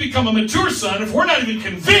 How can we become a mature son if we're not even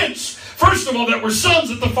convinced, first of all, that we're sons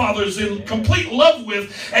that the Father is in complete love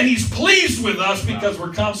with and he's pleased with us because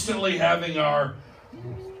we're constantly having our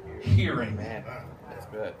hearing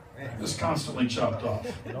just constantly chopped off.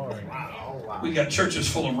 We got churches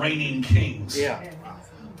full of reigning kings.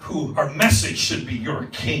 Who our message should be, you're a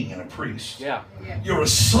king and a priest. You're a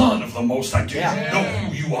son of the Most High. Do you know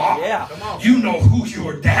who you are? You know who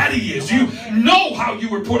your daddy is. You know how you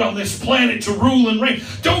were put on this planet to rule and reign.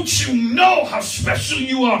 Don't you know how special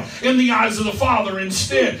you are in the eyes of the Father?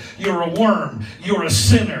 Instead, you're a worm. You're a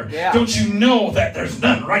sinner. Don't you know that there's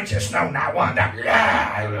none righteous? No, not one.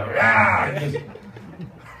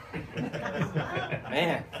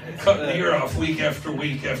 Man. Cutting the ear off week after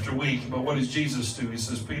week after week. But what does Jesus do? He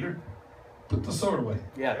says, Peter, put the sword away.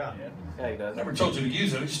 Yeah, he does. I never told you to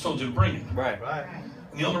use it. I just told you to bring it. Right.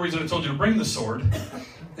 And the only reason I told you to bring the sword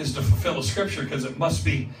is to fulfill the scripture, because it must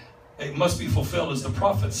be fulfilled, as the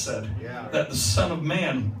prophet said, that the Son of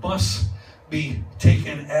Man must be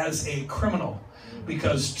taken as a criminal.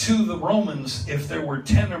 Because to the Romans, if there were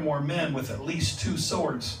 10 or more men with at least 2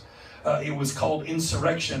 swords, it was called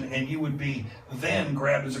insurrection, and you would be then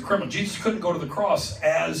grabbed as a criminal. Jesus couldn't go to the cross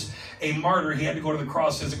as a martyr. He had to go to the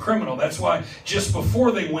cross as a criminal. That's why just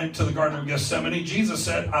before they went to the Garden of Gethsemane, Jesus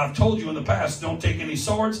said, I've told you in the past, don't take any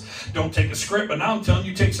swords, don't take a scrip, but now I'm telling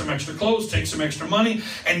you, take some extra clothes, take some extra money,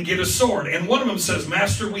 and get a sword. And one of them says,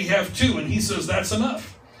 Master, we have 2. And he says, that's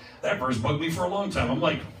enough. That verse bugged me for a long time. I'm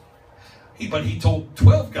like, but he told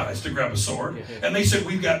 12 guys to grab a sword, and they said,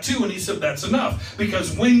 we've got 2, and he said, that's enough.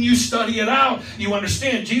 Because when you study it out, you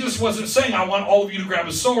understand Jesus wasn't saying, I want all of you to grab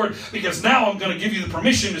a sword because now I'm going to give you the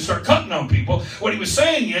permission to start cutting on people. What he was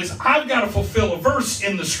saying is, I've got to fulfill a verse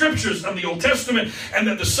in the scriptures of the Old Testament, and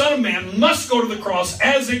that the Son of Man must go to the cross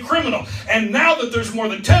as a criminal. And now that there's more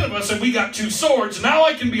than 10 of us and we got 2 swords, now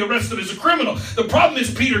I can be arrested as a criminal. The problem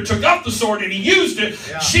is Peter took out the sword and he used it.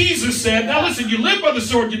 Jesus said, now listen, you live by the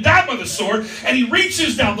sword, you die by the sword. And he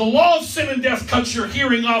reaches down. The law of sin and death cuts your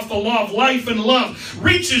hearing off. The law of life and love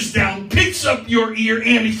reaches down, picks up your ear,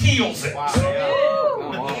 and heals it.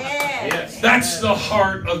 Yes. That's the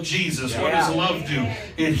heart of Jesus. What does love do?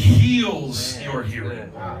 It heals your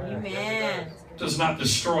hearing. Amen. It does not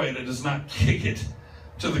destroy it. It does not kick it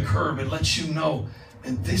to the curb. It lets you know,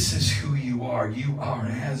 and this is who you are. You are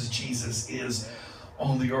as Jesus is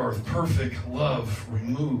on the earth. Perfect love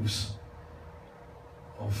removes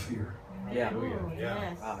all fear. Yeah.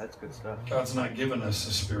 Yes. Wow, that's good stuff. God's not given us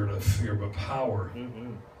a spirit of fear, but power,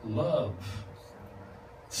 love,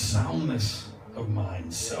 soundness of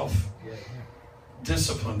mind,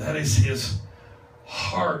 self-discipline. That is His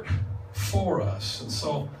heart for us. And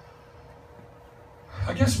so,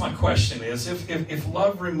 I guess my question is, if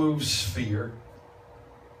love removes fear,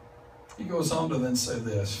 he goes on to then say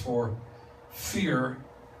this, for fear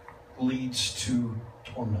leads to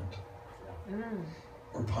torment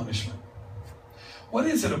or punishment. What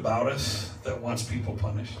is it about us that wants people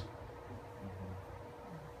punished?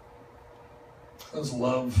 Because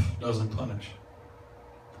love doesn't punish.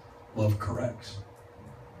 Love corrects.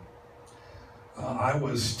 I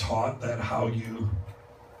was taught that how you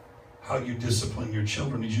discipline your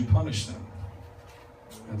children is you punish them.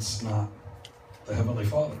 That's not the Heavenly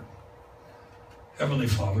Father. Heavenly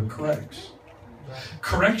Father corrects.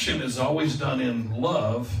 Correction is always done in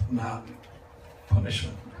love, not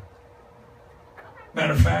punishment.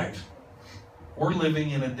 Matter of fact, we're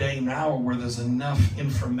living in a day now where there's enough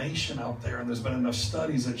information out there and there's been enough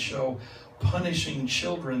studies that show punishing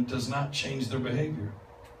children does not change their behavior.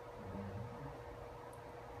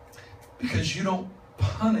 Because you don't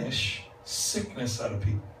punish sickness out of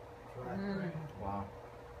people. Wow.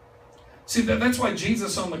 See, that's why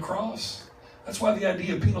Jesus on the cross, that's why the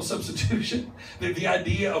idea of penal substitution, the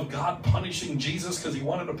idea of God punishing Jesus because He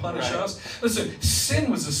wanted to punish us. Listen,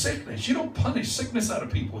 sin was a sickness. You don't punish sickness out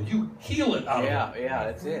of people. You heal it out of them. Yeah,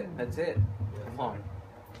 that's it. That's it. Come on.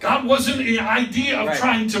 God wasn't the idea of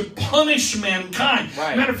trying to punish mankind.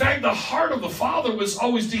 Matter of fact, the heart of the Father was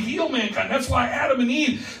always to heal mankind. That's why Adam and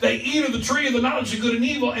Eve, they eat of the tree of the knowledge of good and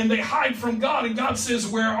evil, and they hide from God. And God says,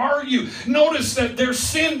 where are you? Notice that their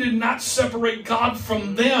sin did not separate God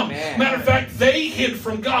from them. Matter of fact, they hid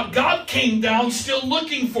from God. God came down still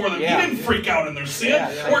looking for them. He didn't freak out in their sin.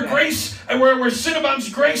 Where sin abounds,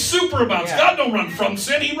 grace superabounds. God don't run from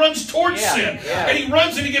sin. He runs towards sin. And He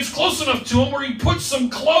runs and He gets close enough to them where He puts some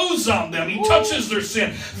clothes on them. He touches their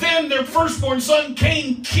sin. Then their firstborn son,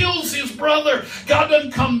 Cain, kills his brother. God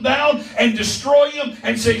doesn't come down and destroy him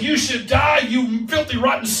and say, you should die, you filthy,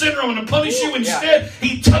 rotten sinner, I'm going to punish you. Instead,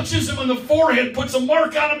 He touches him on the forehead, puts a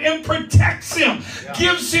mark on him, and protects him.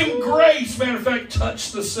 Gives him grace. Matter of fact,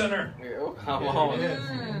 touch the sinner. Come on.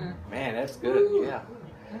 Man, that's good. Yeah.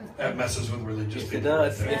 That messes with religious people. It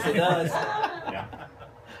does. Right Yes, it does.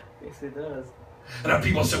 Yes, it does. And now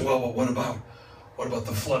people say, well, what about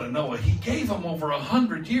the flood of Noah? He gave them over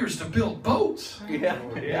 100 years to build boats. Yeah,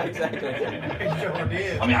 exactly.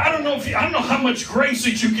 I mean, I don't know how much grace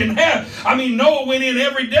that you can have. I mean, Noah went in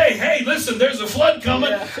every day. Hey, listen, there's a flood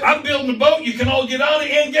coming. I'm building a boat. You can all get on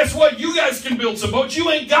it. And guess what? You guys can build some boats.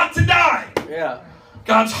 You ain't got to die. Yeah.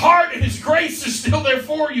 God's heart and His grace is still there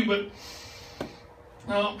for you. But,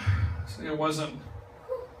 no, see, it wasn't.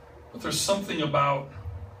 But there's something about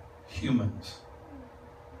humans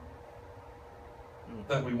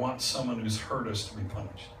that we want someone who's hurt us to be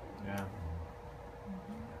punished. Yeah.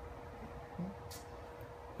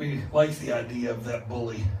 We like the idea of that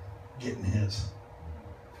bully getting his.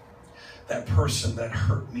 That person that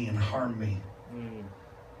hurt me and harmed me.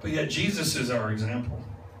 But yet Jesus is our example.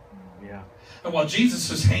 Yeah. And while Jesus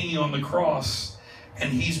is hanging on the cross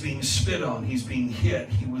and He's being spit on, He's being hit,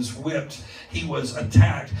 He was whipped, He was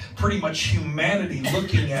attacked, pretty much humanity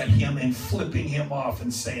looking at Him and flipping Him off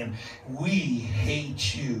and saying, we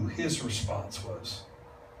hate you. His response was,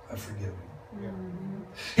 I forgive you.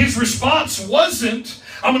 His response wasn't,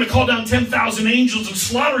 I'm going to call down 10,000 angels and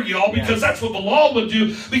slaughter you all, because that's what the law would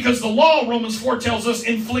do, because the law, Romans 4 tells us,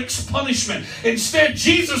 inflicts punishment. Instead,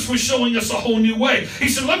 Jesus was showing us a whole new way. He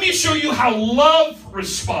said, let me show you how love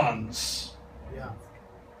responds.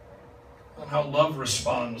 And how love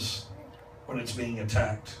responds when it's being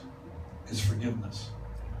attacked is forgiveness.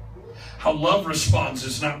 How love responds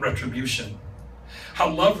is not retribution. How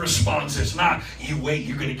love responds is not, you wait,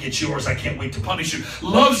 you're going to get yours, I can't wait to punish you.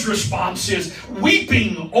 Love's response is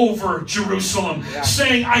weeping over Jerusalem,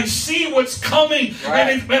 saying, I see what's coming,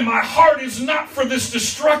 and my heart is not for this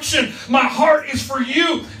destruction. My heart is for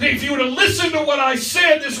you. If you would have listened to what I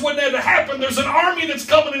said, this wouldn't have happened. There's an army that's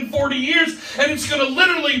coming in 40 years, and it's going to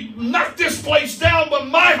literally knock this place down, but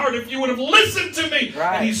my heart, if you would have listened to me.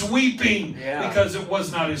 And He's weeping because it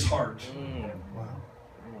was not his heart. Wow.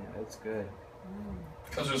 Man, that's good.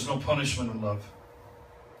 Because there's no punishment in love.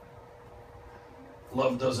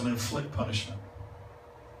 Love doesn't inflict punishment.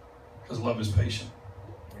 Because love is patient.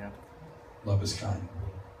 Yeah. Love is kind.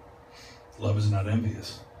 Love is not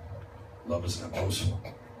envious. Love is not boastful.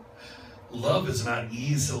 Love is not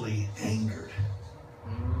easily angered.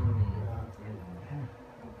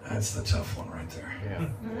 That's the tough one right there.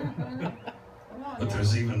 Yeah. But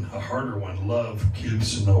there's even a harder one. Love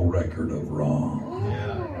keeps no record of wrong.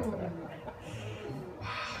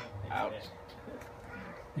 Ouch.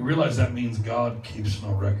 You realize that means God keeps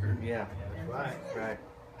no record. Yeah. Right.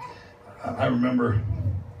 I remember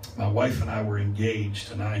my wife and I were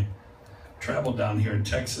engaged, and I traveled down here in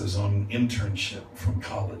Texas on an internship from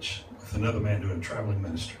college with another man doing a traveling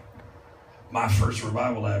ministry. My first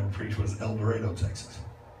revival I ever preached was El Dorado, Texas.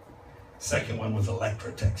 Second one was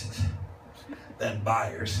Electra, Texas. Then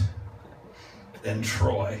Byers. Then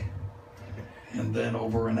Troy. And then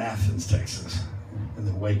over in Athens, Texas. And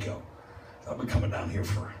then Waco. I've been coming down here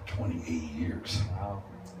for 28 years. Wow.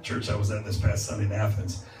 The church I was at this past Sunday in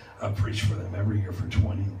Athens, I preached for them every year for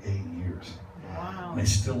 28 years. Wow. And they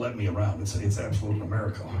still let me around. It's absolutely a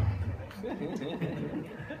miracle.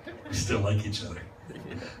 We still like each other.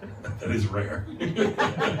 That is rare.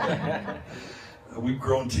 We've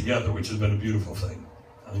grown together, which has been a beautiful thing.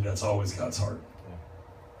 I think that's always God's heart.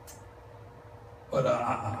 But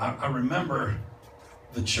I remember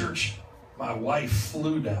the church, my wife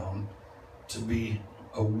flew down to be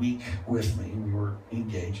a week with me. We were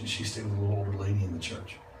engaged, and she stayed with a little older lady in the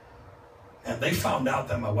church. And they found out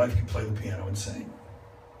that my wife could play the piano and sing.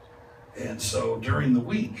 And so during the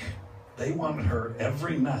week, they wanted her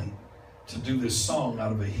every night to do this song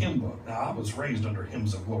out of a hymn book. Now, I was raised under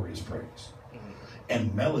hymns of glorious praise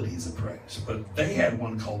and melodies of praise, but they had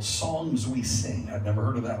one called Songs We Sing. I'd never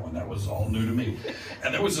heard of that one. That was all new to me.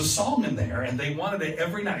 And there was a song in there, and they wanted it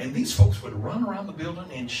every night. And these folks would run around the building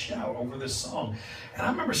and shout over this song. And I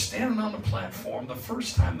remember standing on the platform the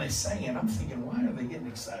first time they sang it. I'm thinking, why are they getting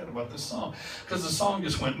excited about this song? Because the song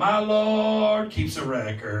just went, my Lord keeps a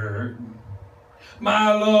record.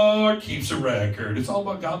 My Lord keeps a record. It's all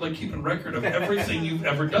about God, like keeping record of everything you've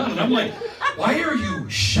ever done. And I'm like, why are you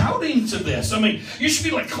shouting to this? I mean, you should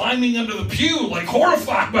be like climbing under the pew, like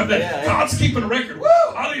horrified by that. Yeah. God's keeping a record. Woo!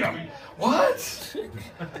 Hallelujah. I mean, what?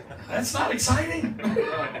 That's not exciting.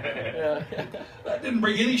 That didn't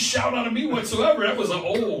bring any shout out of me whatsoever. That was a,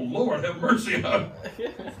 oh, Lord, have mercy on.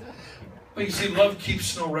 But you see, love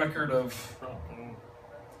keeps no record of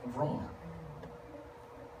wrong.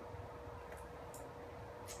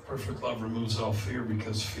 Perfect love removes all fear,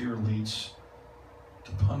 because fear leads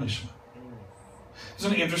to punishment.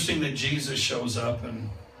 Isn't it interesting that Jesus shows up, and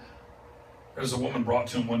there's a woman brought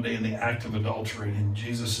to him one day in the act of adultery, and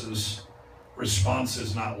Jesus' response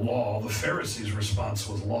is not law. The Pharisees' response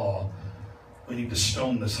was law. We need to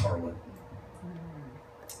stone this harlot.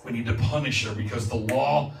 We need to punish her, because the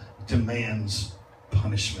law demands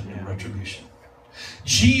punishment and retribution.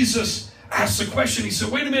 Jesus asked the question. He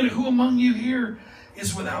said, wait a minute, who among you here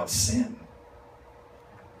is without sin?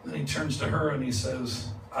 Then he turns to her and he says,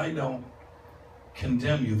 I don't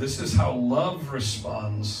condemn you. This is how love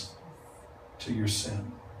responds to your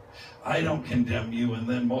sin. I don't condemn you. And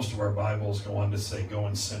then most of our Bibles go on to say, go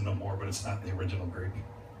and sin no more, but it's not in the original Greek.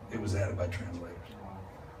 It was added by translators.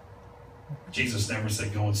 Jesus never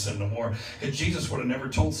said, go and sin no more. Because Jesus would have never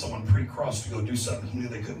told someone pre-cross to go do something he knew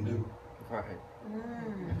they couldn't do. Right.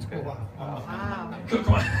 That's good. Wow.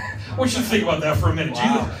 Come on. I want you to think about that for a minute.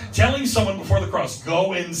 Wow. Jesus telling someone before the cross,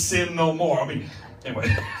 go and sin no more.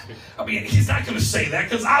 Anyway, he's not going to say that,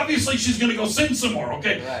 because obviously she's going to go sin some more,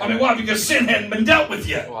 okay? Right. Why? Because sin hadn't been dealt with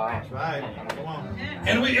yet. Wow. Right. Come on.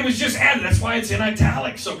 And it was just added. That's why it's in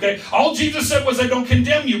italics, okay? All Jesus said was, I don't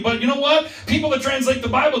condemn you. But you know what? People that translate the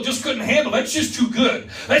Bible just couldn't handle. That's just too good.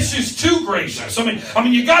 That's just too gracious.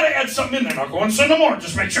 You got to add something in there. Now go and sin no more.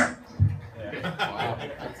 Just make sure. Wow.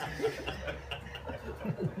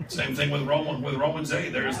 Same thing with Romans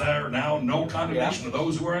 8. There is now no condemnation to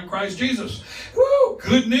those who are in Christ Jesus. Woo!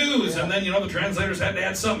 Good news. And then, the translators had to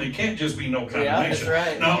add something. It can't just be no condemnation. Yeah,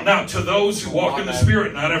 that's right. Now, to those who walk in the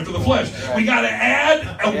Spirit, not after the flesh. Right. We got to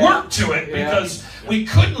add a work to it, because we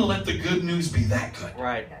couldn't let the good news be that good.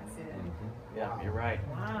 Right. Yeah, you're right.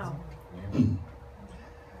 Wow.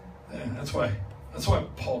 Yeah, that's why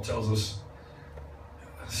Paul tells us,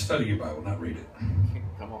 study your Bible, not read it.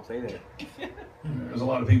 Come on, say that. There's a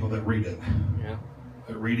lot of people that read it. Yeah.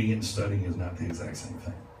 But reading it and studying is not the exact same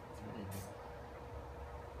thing.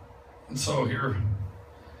 And so here,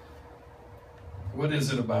 what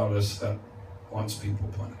is it about us that wants people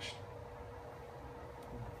punished?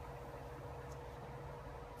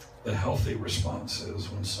 The healthy response is,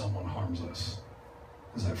 when someone harms us,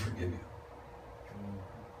 is I forgive you.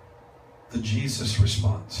 The Jesus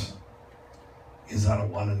response is, I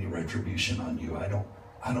don't want any retribution on you. I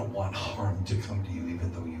don't want harm to come to you,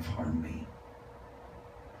 even though you've harmed me.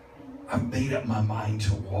 I've made up my mind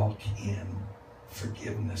to walk in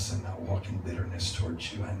forgiveness and not walk in bitterness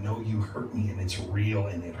towards you. I know you hurt me and it's real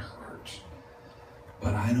and it hurts.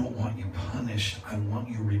 But I don't want you punished. I want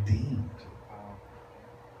you redeemed.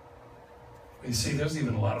 You see, there's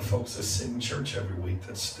even a lot of folks that sit in church every week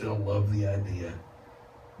that still love the idea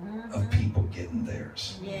of people getting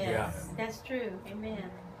theirs. Yes, that's true. Amen.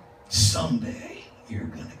 Someday you're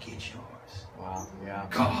going to get yours. Wow. Yeah.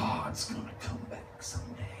 God's going to come back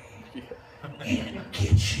someday and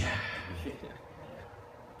get you.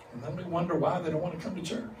 And then we wonder why they don't want to come to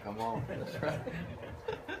church. Come on. That's right.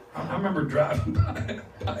 I remember driving by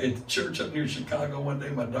a church up near Chicago one day.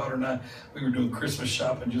 My daughter and I, we were doing Christmas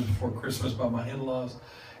shopping just before Christmas by my in-laws.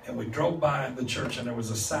 And we drove by the church and there was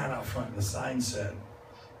a sign out front. And the sign said,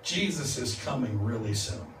 Jesus is coming really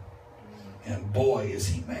soon. And boy, is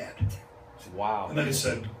he mad. Wow. And then it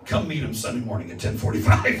said, come meet him Sunday morning at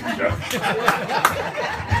 10:45.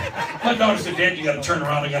 My daughter said, Dad, you got to turn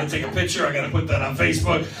around. I got to take a picture. I got to put that on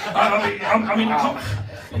Facebook.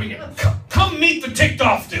 Come meet the ticked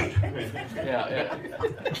off dude. Yeah.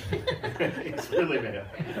 He's really mad.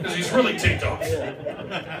 Because he's really ticked off.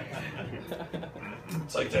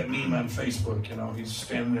 It's like that meme on Facebook, you know, he's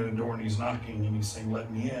standing at a door and he's knocking and he's saying,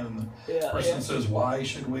 let me in. And the person says, why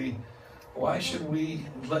should we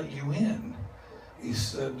let you in? He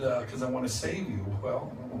said, because I want to save you.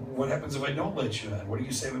 Well, what happens if I don't let you in? What are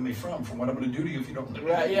you saving me from? From what I'm going to do to you if you don't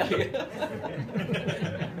let me in?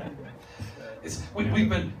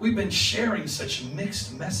 Right, we've been sharing such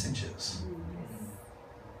mixed messages.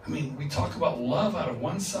 I mean, we talk about love out of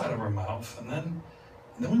one side of our mouth, and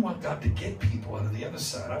then we want God to get people out of the other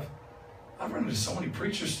side. I've run into so many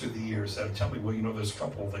preachers through the years that tell me, well, you know, there's a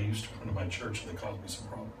couple, they used to come to my church and they caused me some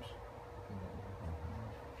problems.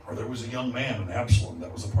 Or there was a young man in Absalom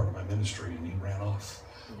that was a part of my ministry and he ran off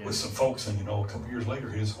with some folks, and you know, a couple years later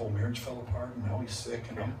his whole marriage fell apart and now he's sick,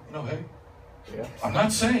 and hey, I'm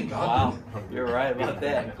not saying God did it. You're right about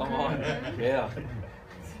that. Come on. Yeah.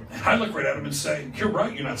 I look right at him and say, you're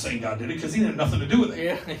right, you're not saying God did it, because he had nothing to do with it.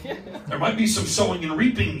 Yeah. There might be some sowing and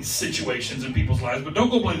reaping situations in people's lives, but don't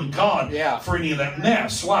go blaming God for any of that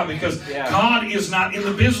mess. Why? Because God is not in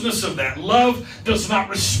the business of that. Love does not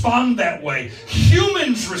respond that way.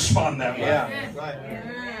 Humans respond that way. Yeah. Right.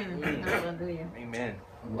 Amen.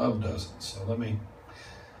 Love doesn't. So let me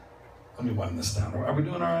wind this down. Are we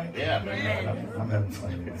doing all right? Yeah, man. I'm having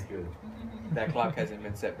fun anyway. That's good. That clock hasn't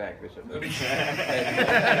been set back, Bishop. It's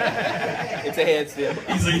ahead still.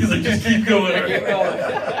 He's like, just keep going. Keep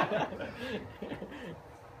going.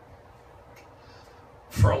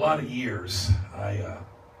 For a lot of years,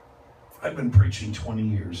 I've been preaching 20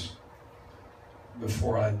 years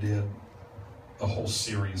before I did the whole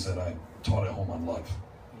series that I taught at home on love.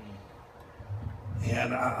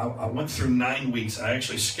 And I went through 9 weeks. I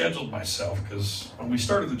actually scheduled myself, because when we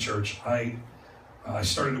started the church, I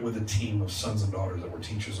started it with a team of sons and daughters that were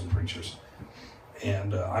teachers and preachers.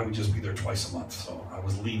 And I would just be there twice a month. So I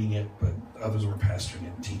was leading it, but others were pastoring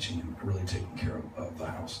it and teaching and really taking care of the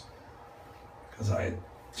house, because I had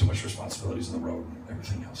too much responsibilities on the road and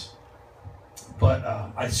everything else. But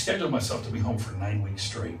I scheduled myself to be home for 9 weeks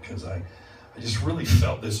straight, because I just really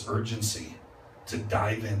felt this urgency to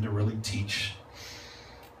dive in, to really teach.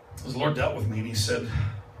 The Lord dealt with me and he said,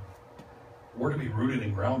 we're to be rooted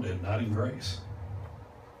and grounded, not in grace.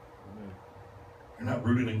 You're not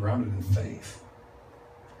rooted and grounded in faith.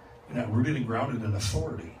 You're not rooted and grounded in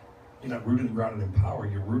authority. You're not rooted and grounded in power.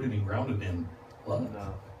 You're rooted and grounded in love.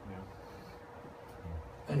 No.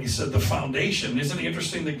 And he said the foundation, isn't it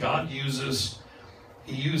interesting that God uses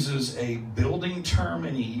a building term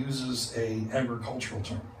and he uses a agricultural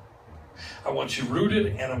term. I want you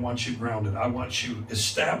rooted and I want you grounded. I want you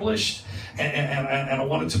established and I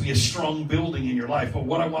want it to be a strong building in your life. But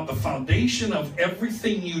what I want the foundation of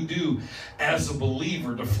everything you do as a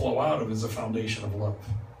believer to flow out of is a foundation of love,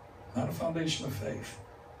 not a foundation of faith.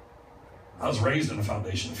 I was raised in a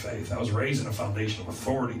foundation of faith. I was raised in a foundation of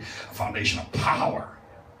authority, a foundation of power,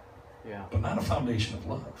 but not a foundation of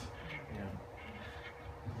love.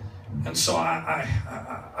 And so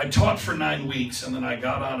I taught for 9 weeks, and then I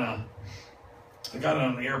got on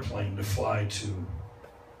an airplane to fly to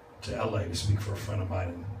LA to speak for a friend of mine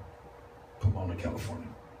in Pomona, California.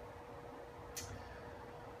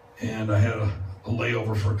 And I had a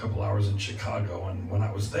layover for a couple hours in Chicago, and when I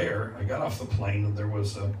was there, I got off the plane and there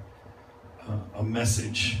was a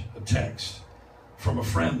message, a text from a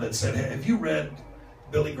friend that said, hey, have you read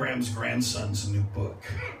Billy Graham's grandson's new book,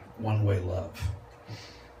 One Way Love?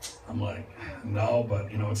 I'm like, no, but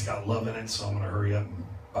you know, it's got love in it, so I'm going to hurry up and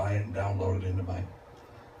buy it and download it into my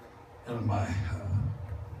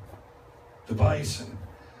device. And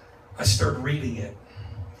I started reading it,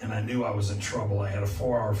 and I knew I was in trouble. I had a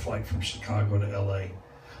 4-hour flight from Chicago to LA.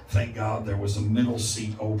 Thank God there was a middle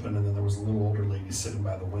seat open, and then there was a little older lady sitting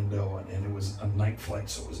by the window, and it was a night flight,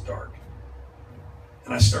 so it was dark.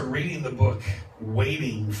 And I started reading the book,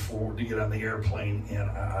 waiting to get on the airplane, and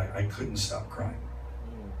I couldn't stop crying.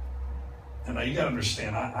 And now you got to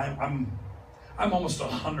understand, I'm almost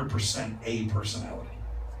 100% A personality.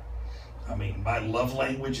 I mean, my love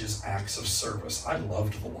language is acts of service. I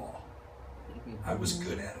loved the law. I was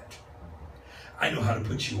good at it. I knew how to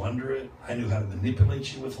put you under it. I knew how to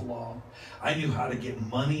manipulate you with the law. I knew how to get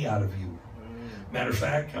money out of you. Matter of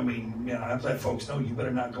fact, I mean, you know, I've let folks know you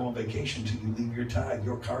better not go on vacation until you leave your tithe.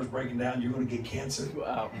 Your car's breaking down. You're going to get cancer.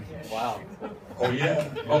 Wow. Wow. Oh,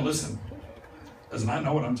 yeah. Oh, listen. Listen, I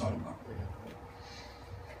know what I'm talking about.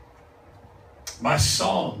 My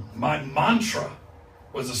song, my mantra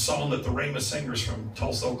was a song that the Rhema singers from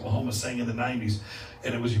Tulsa, Oklahoma sang in the 90s.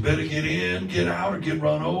 And it was, you better get in, get out, or get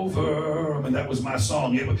run over. I mean, that was my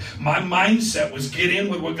song. My mindset was, get in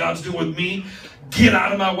with what God's doing with me. Get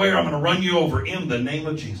out of my way, or I'm going to run you over in the name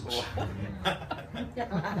of Jesus.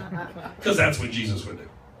 Because that's what Jesus would do.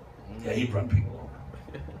 Yeah, he'd run people over.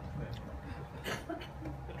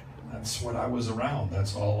 That's what I was around.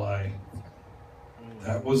 That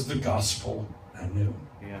was the gospel I knew.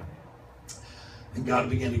 Yeah. And God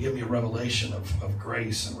began to give me a revelation of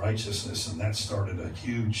grace and righteousness, and that started a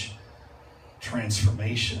huge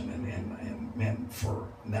transformation. And man, for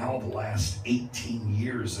now the last 18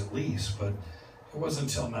 years at least, but it wasn't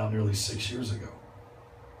until now, nearly 6 years ago,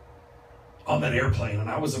 on that airplane. And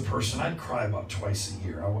I was a person, I'd cry about twice a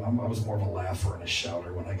year. I was more of a laugher and a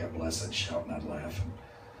shouter. When I got blessed, I'd shout and I'd laugh.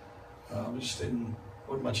 And I just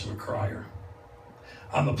wasn't much of a crier.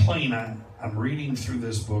 On the plane, I'm reading through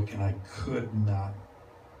this book, and I could not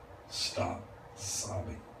stop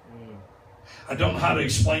sobbing. I don't know how to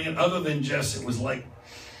explain it other than just it was like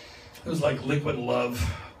liquid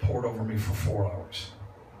love poured over me for 4 hours.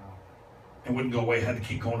 It wouldn't go away. I had to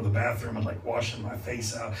keep going to the bathroom and like washing my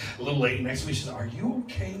face out. A little lady next to me, she said, "Are you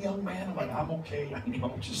okay, young man?" I'm like, "I'm okay."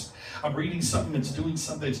 I'm reading something that's doing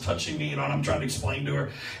something that's touching me, and I'm trying to explain to her.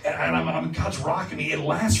 And God's rocking me. It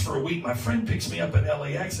lasts for a week. My friend picks me up at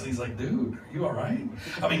LAX, and he's like, "Dude, are you all right?"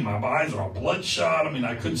 I mean, my eyes are all bloodshot. I mean,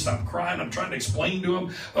 I couldn't stop crying. I'm trying to explain to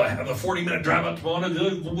him. I have a 40-minute drive up to Mona,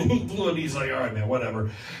 and he's like, "All right, man, whatever."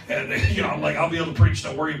 And I'm like, "I'll be able to preach.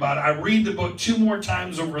 Don't worry about it." I read the book 2 more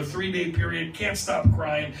times over a 3-day period. Can't stop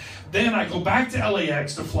crying. Then I go back to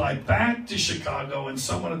LAX to fly back to Chicago, and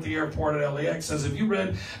someone at the airport at LAX says, "Have you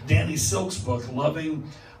read Danny Silk's book,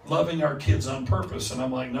 Loving Our Kids on Purpose?" And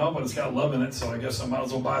I'm like, "No, but it's got love in it, so I guess I might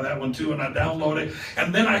as well buy that one too." And I download it,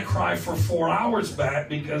 and then I cry for 4 hours back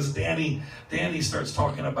because Danny starts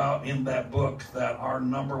talking about in that book that our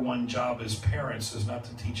 #1 job as parents is not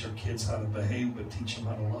to teach our kids how to behave, but teach them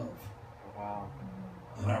how to love. Wow.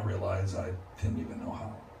 And I realized I didn't even know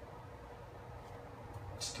how.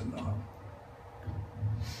 Just didn't know how.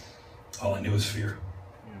 All I knew was fear.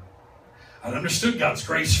 I'd understood God's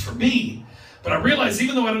grace for me, but I realized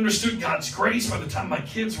even though I'd understood God's grace, by the time my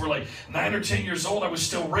kids were like 9 or 10 years old, I was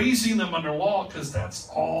still raising them under law because that's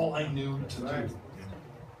all I knew to do.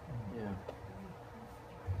 Yeah.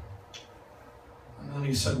 And then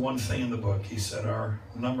he said one thing in the book. He said, our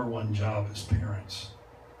 #1 job as parents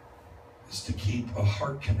is to keep a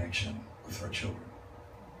heart connection with our children.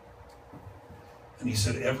 And he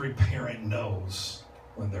said every parent knows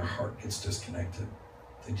when their heart gets disconnected.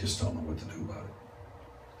 They just don't know what to do about it.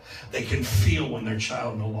 They can feel when their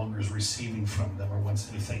child no longer is receiving from them or wants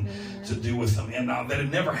anything to do with them. And that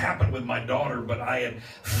had never happened with my daughter, but I had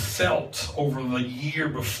felt over the year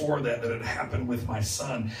before that it happened with my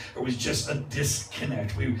son. There was just a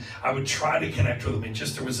disconnect. I would try to connect with him, and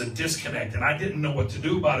there was a disconnect, and I didn't know what to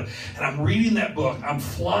do about it. And I'm reading that book, I'm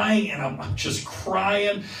flying, and I'm just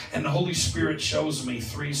crying, and the Holy Spirit shows me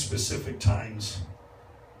 3 specific times.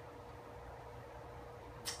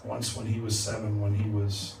 Once when he was 7, when he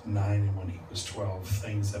was 9, and when he was 12,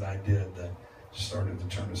 things that I did that started to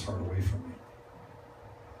turn his heart away from me.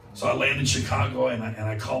 So I landed in Chicago, and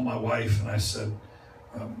I called my wife, and I said,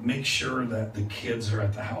 make sure that the kids are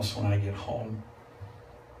at the house when I get home.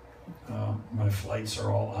 My flights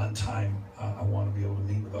are all on time. I want to be able to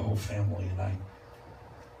meet with the whole family. And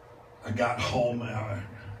I got home, and I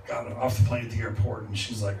got off the plane at the airport, and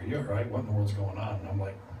she's like, "Are you all right? What in the world's going on?" And I'm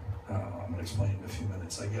like, I'm going to explain in a few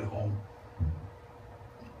minutes. I get home.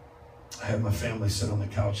 I have my family sit on the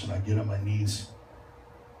couch, and I get on my knees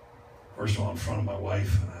First of all, in front of my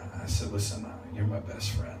wife, and I said, listen, you're my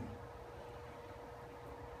best friend.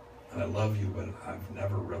 And I love you, but I've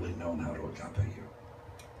never really known how to agape you.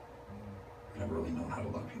 I've never really known how to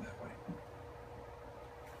love you that way.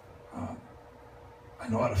 I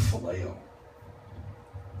know how to phileo.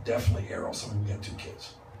 Definitely Errol. We got 2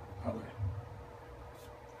 kids.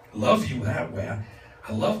 Love you that way.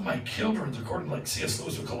 I love my children according to, like C.S.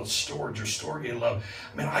 Lewis would call it storge or storge love.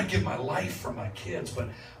 I mean, I'd give my life for my kids, but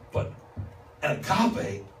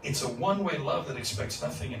agape, it's a one-way love that expects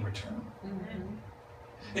nothing in return. Mm-hmm.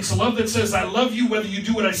 It's a love that says, I love you whether you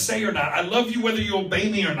do what I say or not. I love you whether you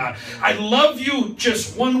obey me or not. I love you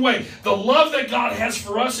just one way. The love that God has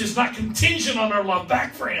for us is not contingent on our love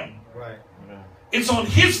back for Him. Right. It's on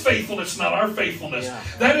His faithfulness, not our faithfulness. Yeah.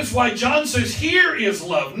 That is why John says, here is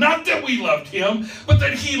love. Not that we loved Him, but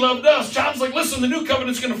that He loved us. John's like, listen, the new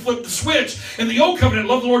covenant's going to flip the switch. In the old covenant,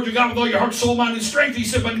 love the Lord your God with all your heart, soul, mind, and strength. He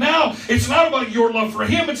said, but now it's not about your love for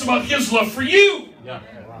Him. It's about His love for you. Yeah.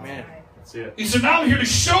 Man. He said, now I'm here to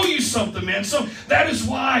show you something, man. So that is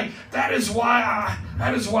why that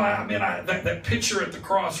picture at the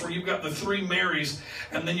cross where you've got the 3 Marys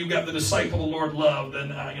and then you've got the disciple the Lord loved.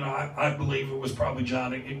 And, I believe it was probably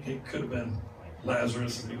John. It could have been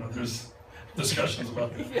Lazarus. There's discussions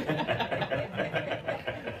about that.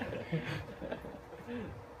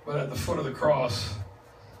 But at the foot of the cross,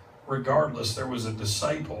 regardless, there was a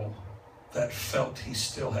disciple that felt he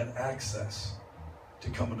still had access to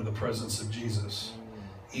come into the presence of Jesus,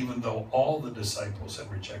 even though all the disciples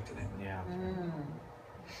had rejected Him. Yeah.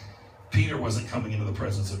 Peter wasn't coming into the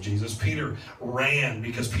presence of Jesus. Peter ran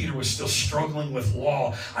because Peter was still struggling with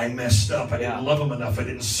law. I messed up. I didn't love Him enough. I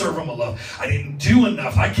didn't serve Him enough. I didn't do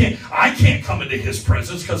enough. I can't come into His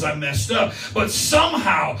presence because I messed up. But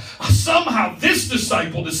somehow this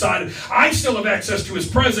disciple decided, I still have access to His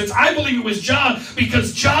presence. I believe it was John,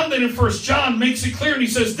 because John then in 1 John makes it clear, and he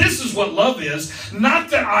says, this is what love is. Not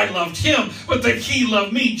that I loved Him, but that He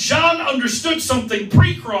loved me. John understood something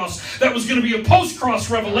pre-cross that was going to be a post-cross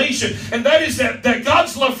revelation. And that is that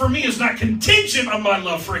God's love for me is not contingent on my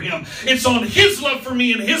love for Him. It's on His love for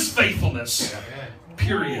me and His faithfulness.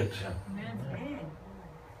 Period.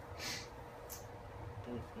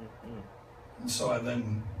 And so I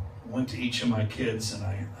then went to each of my kids and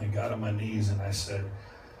I got on my knees and I said,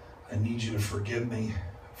 I need you to forgive me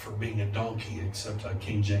for being a donkey, except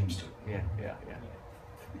King James did. Yeah.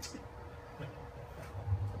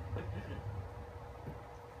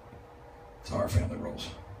 It's how our family rolls.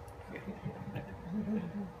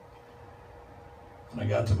 And I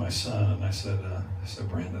got to my son and I said,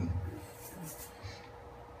 Brandon,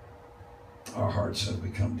 our hearts have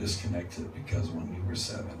become disconnected because when you were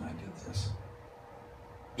 7, I did this.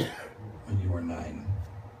 When you were 9,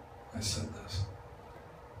 I said this.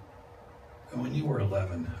 And when you were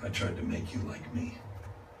 11, I tried to make you like me.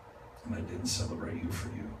 And I didn't celebrate you for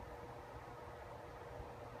you.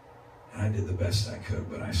 And I did the best I could,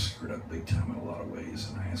 but I screwed up big time in a lot of ways.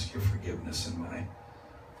 And I ask your forgiveness, and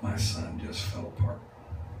my son just fell apart.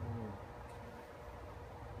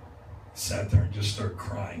 Sat there and just started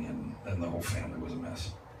crying, and then the whole family was a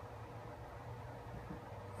mess.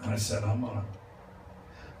 And I said, I'm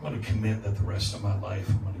gonna commit that the rest of my life,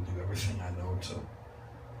 I'm gonna do everything I know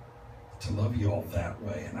to love you all that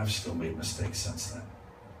way. And I've still made mistakes since then.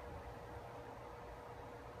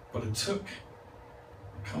 But it took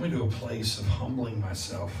coming to a place of humbling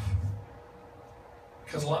myself.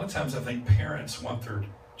 Because a lot of times I think parents want their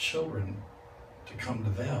children to come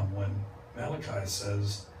to them when Malachi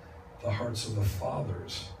says the hearts of the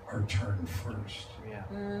fathers are turned first. Yeah.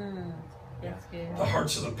 That's good. The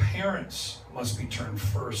hearts of the parents must be turned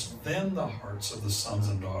first. Then the hearts of the sons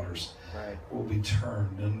and daughters will be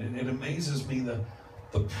turned. And it amazes me the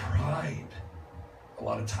pride a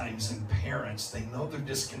lot of times in parents. They know they're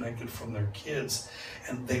disconnected from their kids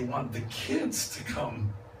and they want the kids to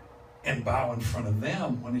come and bow in front of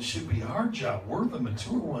them when it should be our job. We're the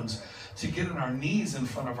mature ones to get on our knees in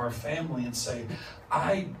front of our family and say,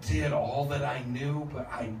 I did all that I knew, but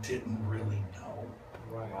I didn't really know.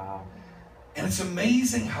 Wow. And it's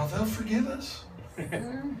amazing how they'll forgive us.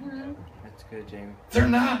 That's good, Jamie.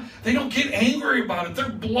 They don't get angry about it. They're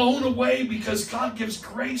blown away because God gives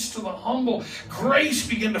grace to the humble. Grace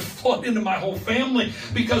began to flood into my whole family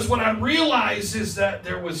because what I realized is that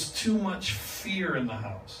there was too much fear in the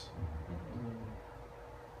house.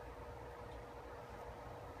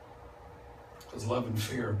 Because love and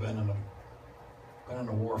fear have been in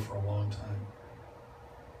a war for a long time.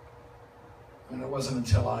 And it wasn't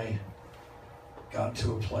until I got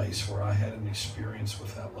to a place where I had an experience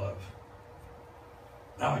with that love.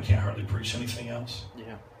 Now I can't hardly preach anything else.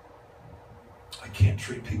 Yeah. I can't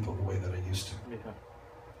treat people the way that I used to. Yeah.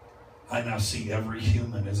 I now see every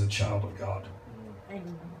human as a child of God,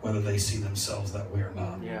 Amen. whether they see themselves that way or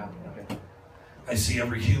not. Yeah. Okay. I see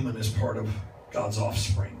every human as part of God's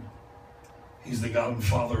offspring. He's the God and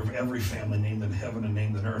Father of every family named in heaven and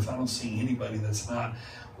named in earth. I don't see anybody that's not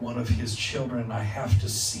one of his children. I have to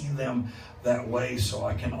see them that way so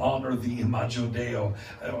I can honor the imago Dei,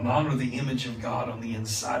 and honor the image of God on the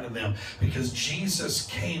inside of them. Because Jesus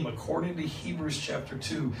came, according to Hebrews chapter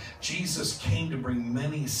 2, Jesus came to bring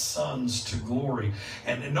many sons to glory.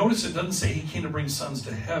 And notice it doesn't say he came to bring sons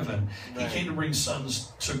to heaven. He came to bring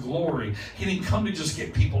sons to glory. He didn't come to just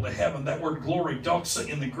get people to heaven. That word glory, doxa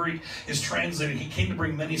in the Greek, is translated, he came to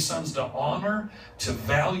bring many sons to honor, to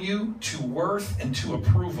value, to worth, and to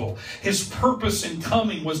approval. His purpose in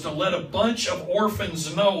coming was to let a bunch of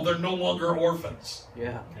orphans know they're no longer orphans.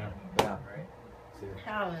 Yeah.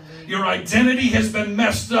 Hallelujah. Your identity has been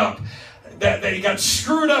messed up. That you got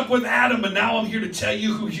screwed up with Adam, but now I'm here to tell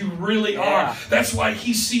you who you really are. That's why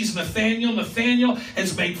he sees Nathanael. Nathanael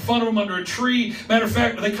has made fun of him under a tree. Matter of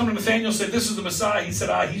fact, when they come to Nathanael and say, this is the Messiah, he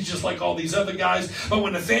said, he's just like all these other guys. But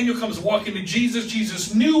when Nathanael comes walking to Jesus,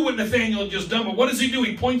 Jesus knew what Nathanael had just done. But what does he do?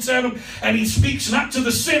 He points at him and he speaks not to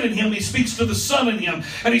the sin in him, he speaks to the Son in him.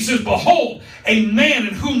 And he says, behold, a man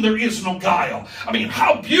in whom there is no guile. I mean,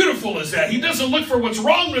 how beautiful is that? He doesn't look for what's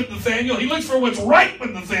wrong with Nathanael. He looks for what's right with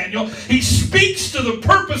Nathanael. He speaks to the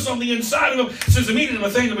purpose on the inside of him. It says immediately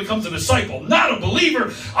Nathanael becomes a disciple. Not a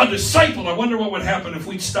believer, a disciple. I wonder what would happen if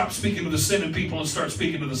we stopped speaking to the sin in people and start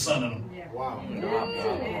speaking to the Son in them. Yeah. Wow.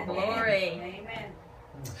 Glory. Amen.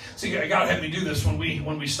 See, God had me do this when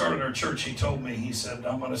we started our church. He told me, he said,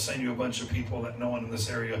 I'm going to send you a bunch of people that no one in this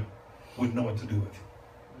area would know what to do with.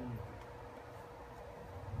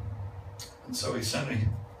 And so he sent me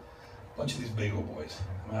a bunch of these big old boys.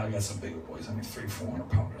 I mean, I got some big old boys. I mean, 300-400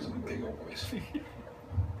 pounders. I mean, big old boys.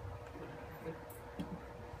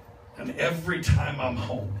 And every time I'm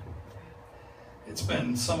home, it's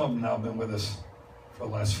been, some of them now have been with us for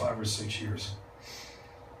the last 5 or 6 years.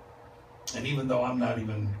 And even though I'm not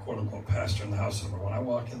even, quote unquote, pastor in the house anymore, when I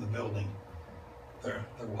walk in the building, they're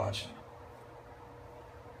watching.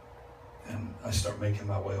 And I start making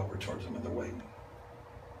my way over towards them and they're waiting.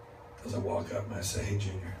 As I walk up and I say, hey,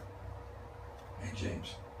 Junior. Hey,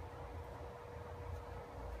 James.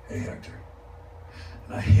 Hey, Hector.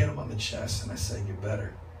 And I hit him on the chest and I say, you're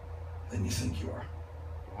better than you think you are.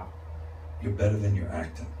 Wow. You're better than you're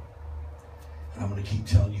acting. And I'm going to keep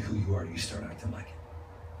telling you who you are till you start acting like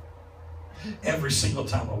it. Every single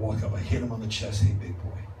time I walk up, I hit him on the chest. Hey, big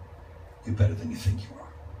boy, you're better than you think you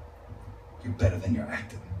are. You're better than you're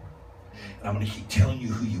acting. And I'm going to keep telling you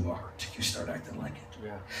who you are till you start acting like it.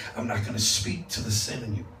 Yeah. I'm not going to speak to the sin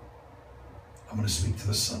in you. I'm going to speak to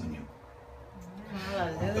the Son in you.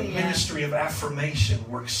 Hallelujah. The ministry of affirmation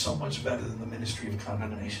works so much better than the ministry of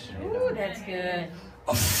condemnation. Ooh, that's good.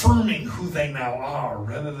 Affirming who they now are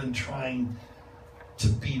rather than trying to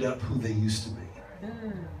beat up who they used to be.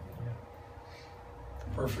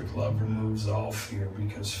 Perfect love removes all fear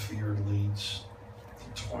because fear leads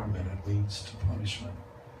to torment. It leads to punishment.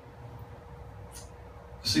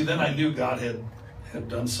 See, then I knew God had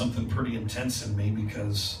done something pretty intense in me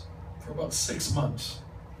because for about 6 months,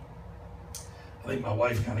 I think my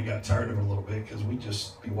wife kind of got tired of it a little bit because we'd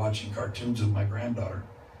just be watching cartoons with my granddaughter.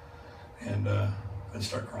 And I'd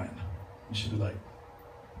start crying. And she'd be like,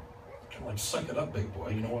 kind of like, suck it up, big boy.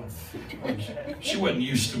 You know what? She wasn't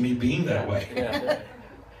used to me being that way. Yeah.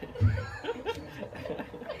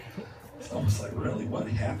 It's almost like, really, what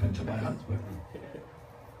happened to my husband?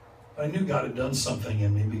 But I knew God had done something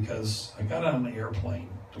in me because I got on an airplane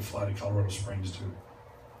to fly to Colorado Springs to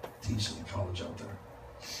teach at the college out there.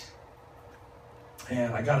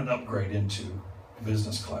 And I got an upgrade into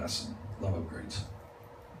business class and love upgrades.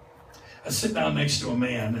 I sit down next to a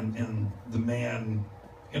man, and the man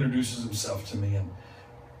introduces himself to me, and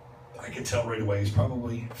I could tell right away he's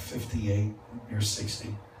probably 58, near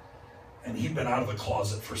 60. And he'd been out of the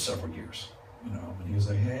closet for several years, you know. And he was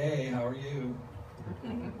like, "Hey, how are you?"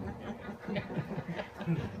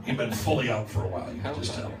 He'd been fully out for a while, you could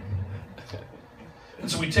just tell. And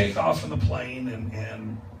so we take off in the plane,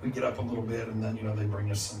 and we get up a little bit, and then, you know, they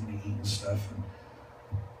bring us something to eat and stuff. And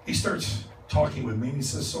he starts talking with me, and he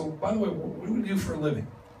says, "So, by the way, what do you do for a living?"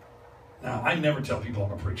 Now, I never tell people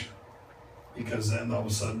I'm a preacher, because then all of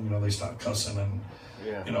a sudden, you know, they stop cussing, and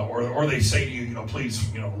you know, or they say to you, you know,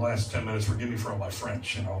 please, you know, last 10 minutes, forgive me for all my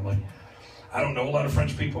French, you know. I'm like, I don't know a lot of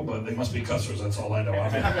French people, but they must be cussers. That's all I know.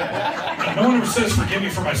 I mean, no one ever says, forgive me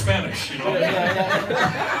for my Spanish. You know? Now,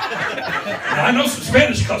 I know some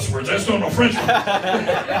Spanish cuss words. I just don't know French ones.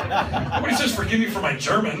 Nobody says, forgive me for my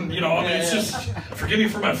German. You know, I mean, it's just, forgive me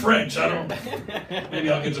for my French. I don't, maybe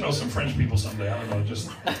I'll get to know some French people someday. I don't know.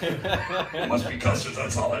 Just, it must be cussers.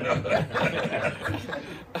 That's all I know.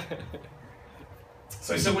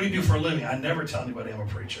 So he said, what do you do for a living? I never tell anybody I'm a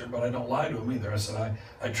preacher, but I don't lie to them either. I said,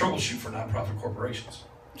 I troubleshoot for nonprofit corporations.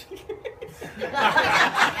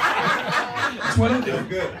 That's what I do.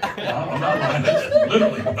 Good. I'm not lying. That's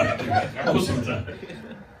literally what I do most of the time.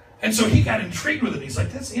 And so he got intrigued with it. He's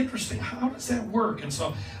like, that's interesting. How does that work? And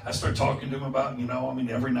so I started talking to him about,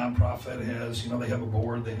 every nonprofit has, they have a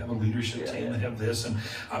board, they have a leadership team, they have this, and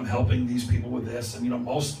I'm helping these people with this. And,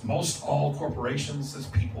 most all corporations, there's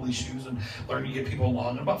people issues and learning to get people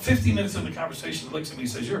along. And about 15 minutes into the conversation, he looks at me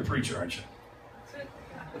and says, you're a preacher, aren't you?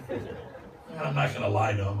 And I'm not going to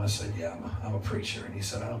lie to him. I said, yeah, I'm a preacher. And he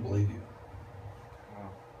said, I don't believe you.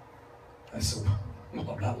 I said,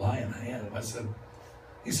 well, I'm not lying. I am.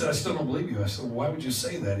 He said, I still don't believe you. I said, well, why would you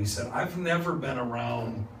say that? He said, I've never been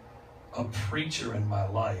around a preacher in my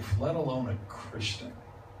life, let alone a Christian,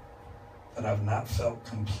 that I've not felt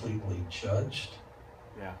completely judged,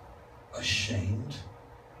 ashamed,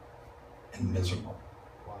 and miserable.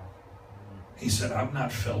 Wow. He said, I've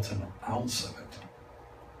not felt an ounce of it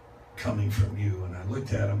coming from you. And I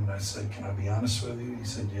looked at him and I said, can I be honest with you? He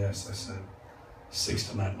said, yes. I said, 6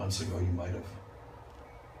 to 9 months ago, you might have.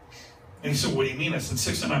 And he said, what do you mean? I said,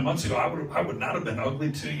 6 to 9 months ago, I would not have been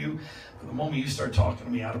ugly to you. But the moment you start talking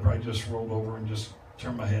to me, I'd have probably just rolled over and just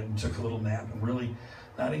turned my head and took a little nap and really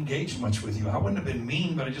not engaged much with you. I wouldn't have been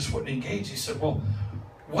mean, but I just wouldn't engage. He said, well,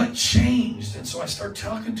 what changed? And so I started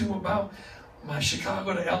talking to him about my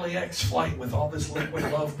Chicago to LAX flight with all this liquid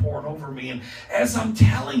love pouring over me. And as I'm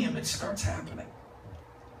telling him, it starts happening.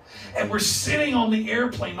 And we're sitting on the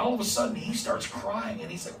airplane. All of a sudden, he starts crying.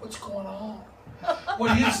 And he's like, what's going on?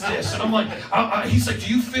 What is this? And I'm like, he's like,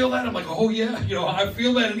 do you feel that? I'm like, oh yeah, I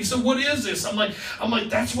feel that. And he said, what is this? I'm like,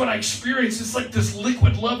 that's what I experienced. It's like this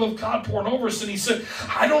liquid love of God pouring over us. And he said,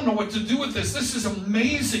 I don't know what to do with this. This is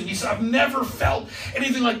amazing. He said, I've never felt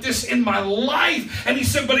anything like this in my life. And he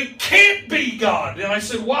said, but it can't be God. And I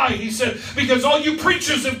said, why? He said, because all you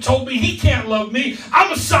preachers have told me he can't love me.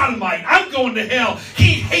 I'm a sodomite. I'm going to hell.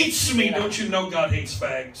 He hates me. Don't you know God hates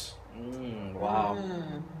fags? Wow.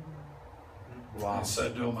 Wow. I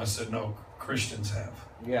said to him, no, Christians have.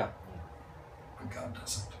 Yeah. But God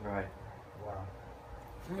doesn't. Right. Wow.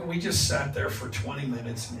 And we just sat there for 20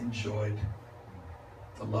 minutes and enjoyed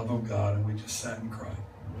the love of God, and we just sat and cried.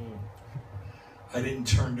 I didn't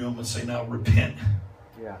turn to him and say, now repent.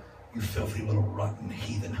 Yeah. You filthy little rotten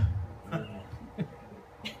heathen.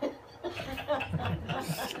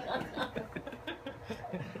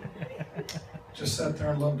 Just sat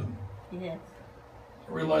there and loved him. Yes.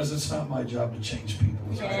 I realize it's not my job to change people.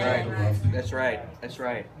 It's my Right. job to love people. That's right. That's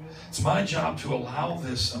right. It's my job to allow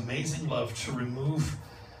this amazing love to remove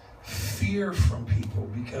fear from people,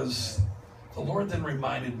 because the Lord then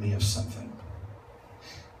reminded me of something.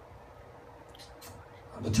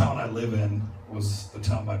 The town I live in was the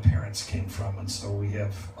town my parents came from, and so we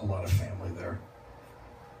have a lot of family there.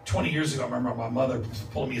 20 years ago, I remember my mother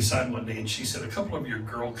pulled me aside one day and she said, a couple of your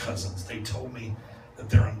girl cousins, they told me that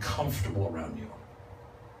they're uncomfortable around you.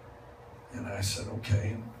 And I said,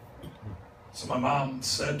 okay. So my mom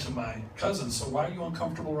said to my cousins, so why are you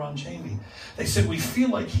uncomfortable around Jamie? They said, we feel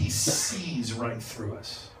like he sees right through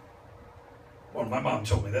us. When my mom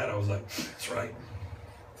told me that, I was like, that's right.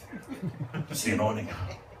 It's the anointing.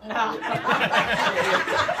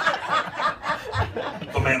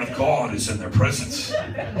 The man of God is in their presence.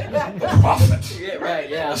 The prophet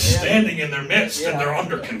is standing in their midst, and they're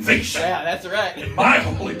under conviction. Yeah, that's right. In my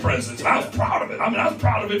holy presence. And I was proud of it. I mean, I was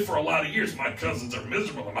proud of it for a lot of years. My cousins are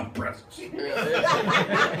miserable in my presence.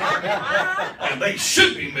 And they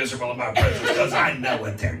should be miserable in my presence, because I know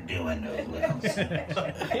what they're doing, those littles.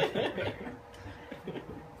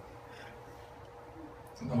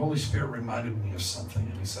 And the Holy Spirit reminded me of something,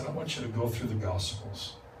 and he said, I want you to go through the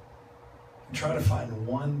Gospels and try to find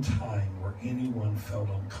one time where anyone felt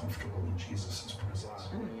uncomfortable in Jesus' presence.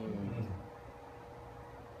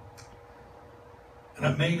 And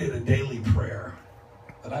I've made it a daily prayer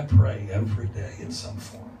that I pray every day in some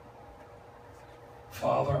form.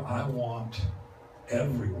 Father, I want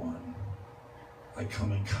everyone I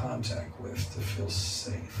come in contact with to feel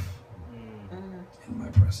safe in my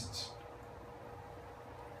presence.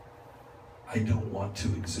 I don't want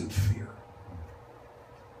to exude fear.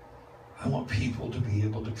 I want people to be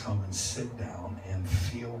able to come and sit down and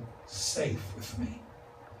feel safe with me.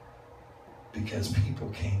 because people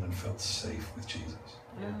came and felt safe with Jesus.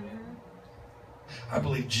 I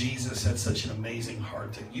believe Jesus had such an amazing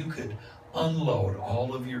heart that you could unload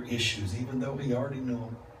all of your issues, even though he already knew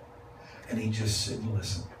them. And he just sit and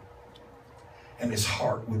listen. And his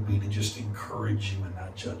heart would be to just encourage you and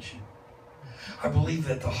not judge you. I believe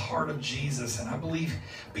that the heart of Jesus, and I believe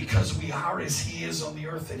because we are as he is on the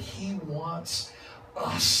earth, that he wants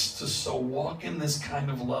us to so walk in this kind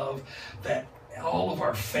of love that all of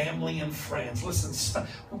our family and friends, listen, stop,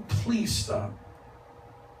 please stop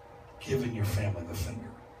giving your family the finger.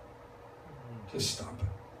 Just stop it.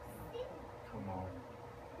 Come on.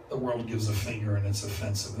 The world gives a finger and it's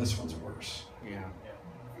offensive. This one's worse. Yeah.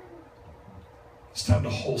 It's time to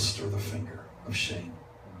holster the finger of shame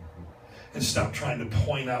and stop trying to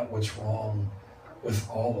point out what's wrong with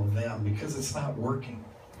all of them, because it's not working.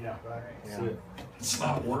 Yeah, right. Yeah. It's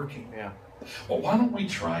not working. Yeah. Well, why don't we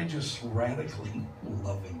try just radically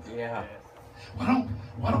loving them? Yeah.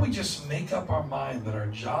 Why don't we just make up our mind that our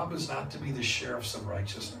job is not to be the sheriffs of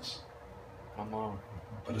righteousness, Come on.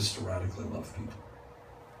 but it's to radically love people.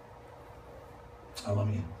 I'm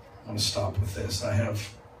going to stop with this. I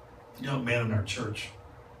have a young man in our church,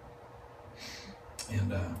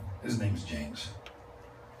 and his name's James.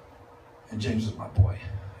 And James is my boy.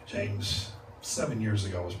 James, 7 years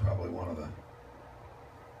ago, was probably one of the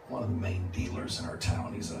main dealers in our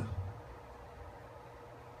town. He's a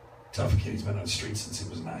tough kid. He's been on the street since he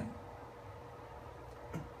was 9.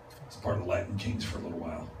 He's part of the Latin Kings for a little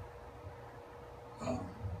while.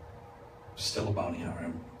 Still a bounty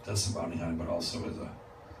hunter. Does some bounty hunting, but also is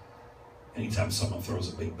anytime someone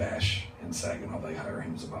throws a big bash in Saginaw, they hire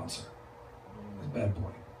him as a bouncer. He's a bad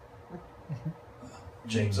boy.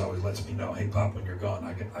 James always lets me know, hey, Pop, when you're gone,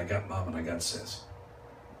 I got Mom and I got Sis.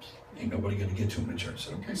 Ain't nobody going to get to him in church. I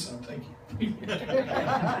said, okay, son, thank you.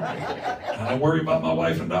 I worry about my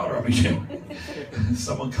wife and daughter. I mean,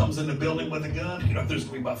 someone comes in the building with a gun, there's going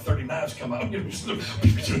to be about 30 knives come out.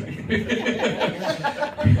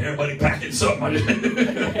 Everybody packing something.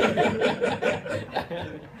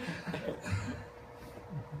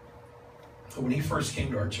 When he first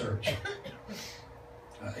came to our church,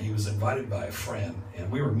 he was invited by a friend, and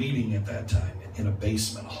we were meeting at that time in a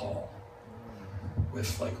basement hall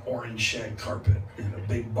with like orange shag carpet and a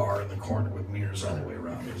big bar in the corner with mirrors all the way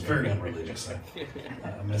around. It was very unreligious. I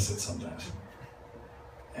miss it sometimes.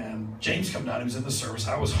 And James come down, he was in the service.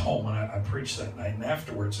 I was home and I preached that night, and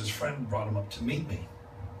afterwards his friend brought him up to meet me.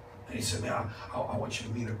 And he said, man, I want you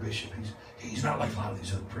to meet our bishop. He's not like a lot of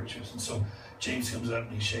these other preachers. And so James comes up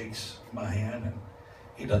and he shakes my hand, and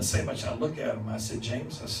he doesn't say much. I look at him, I said,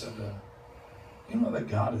 James, I said, you know that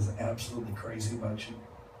God is absolutely crazy about you?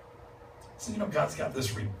 I said, God's got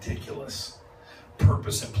this ridiculous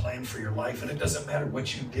purpose and plan for your life, and it doesn't matter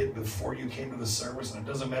what you did before you came to the service, and it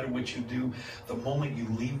doesn't matter what you do the moment you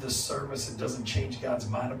leave the service. It doesn't change God's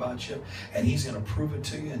mind about you, and he's going to prove it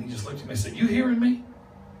to you. And he just looked at me and said, you hearing me?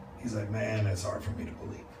 He's like, man, that's hard for me to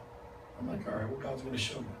believe. I'm like, all right, well, God's going to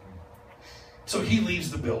show you. So he leaves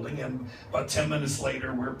the building, and about 10 minutes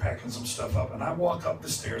later, we're packing some stuff up, and I walk up the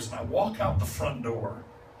stairs, and I walk out the front door,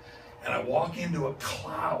 and I walk into a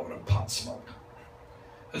cloud of pot smoke,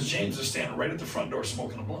 as James is standing right at the front door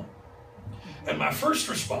smoking a blunt. And my first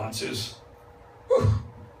response is, whew,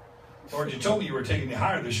 Lord, you told me you were taking me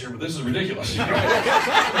higher this year, but this is ridiculous. I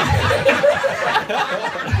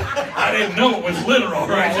didn't know it was literal,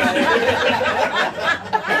 right?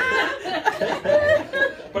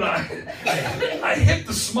 But I hit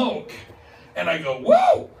the smoke, and I go,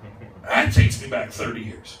 whoa! That takes me back 30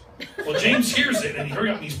 years. Well, James hears it, and he hurry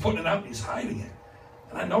up, and he's putting it out, and he's hiding it.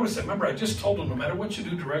 And I noticed that. Remember, I just told him, no matter what you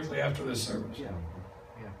do directly after this service,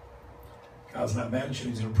 God's not mad at you,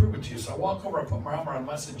 he's going to prove it to you. So I walk over, I put my arm around him,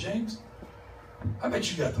 I said, James, I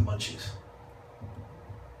bet you got the munchies.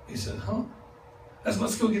 He said, huh? I said,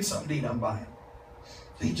 let's go get something to eat, I'm buying.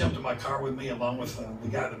 So he jumped in my car with me, along with the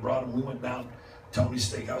guy that brought him. We went down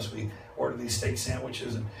Tony's Steakhouse. We ordered these steak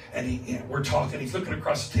sandwiches, and we're talking. He's looking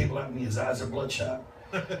across the table at me. His eyes are bloodshot.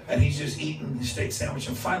 And he's just eating his steak sandwich.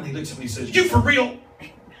 And finally he looks at me and says, you for real?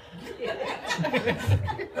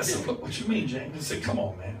 I said, look, what you mean, James? He said, come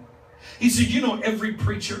on, man. He said, every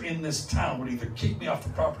preacher in this town would either kick me off the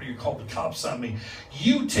property or call the cops on me.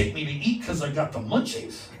 You take me to eat because I got the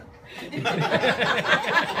munchies.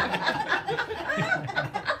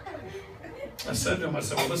 I said to him,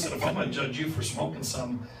 well, listen, if I'm going to judge you for smoking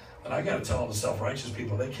some that And I got to tell all the self-righteous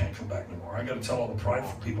people they can't come back anymore. I got to tell all the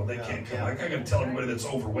prideful people they can't come back. I got to tell everybody that's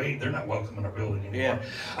overweight they're not welcome in our building anymore.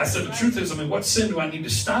 I said, the truth is, I mean, what sin do I need to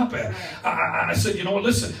stop at? I said, you know what,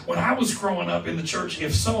 listen, when I was growing up in the church,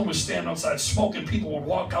 if someone was standing outside smoking, people would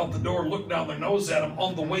walk out the door, look down their nose at them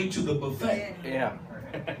on the way to the buffet.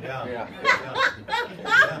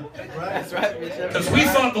 That's right. Because we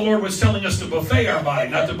thought the Lord was telling us to buffet our body,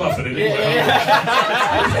 not to buffet it.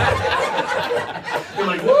 You're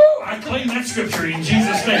like, woo, I claim that scripture in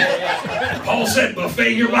Jesus' name. Paul said,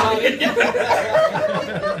 buffet your body.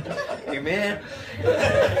 Amen.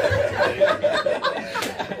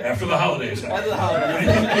 After the holidays. After the holidays.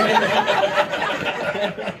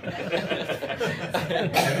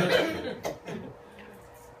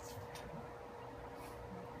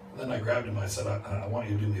 Then I grabbed him. I said, I want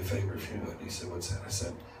you to do me a favor if you would. He said, what's that? I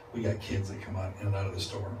said, we got kids that come out in and out of the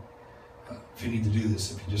store. If you need to do this,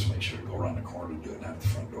 if you just make sure to go around the corner and do it, not at the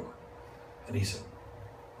front door. And he said,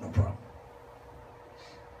 no problem.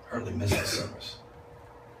 Hardly missed the service.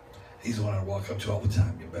 He's the one I walk up to all the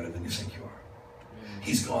time. You're better than you think you are.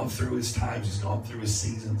 He's gone through his times. He's gone through his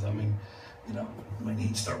seasons. I mean, you know, when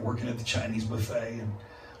he'd start working at the Chinese buffet, and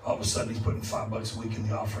all of a sudden he's putting $5 a week in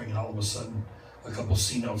the offering, and all of a sudden a couple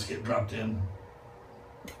C notes get dropped in,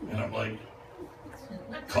 and I'm like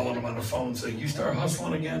calling him on the phone, saying, "You start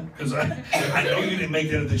hustling again?" Because I know you didn't make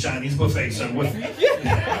that at the Chinese buffet, son. A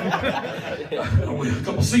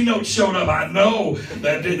couple C notes showed up. I know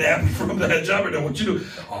that didn't happen from that job. Or what you do?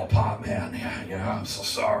 Oh, Pop, man, yeah, I'm so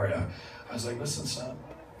sorry. I was like, listen, son,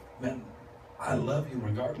 man, I love you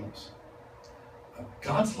regardless.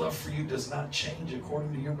 God's love for you does not change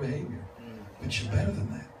according to your behavior, but you're better than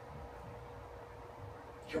that.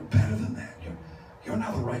 You're better than that. You're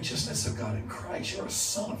now the righteousness of God in Christ. You're a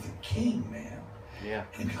son of the King, man. Yeah.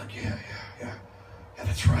 And he'd be like, yeah,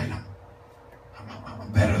 that's right.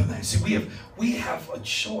 I'm better than that. See, we have a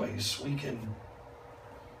choice. We can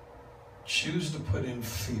choose to put in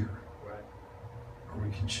fear, or we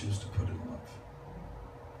can choose to put in love.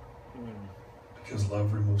 Because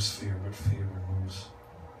love removes fear, but fear removes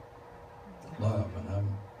love. And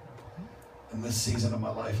in this season of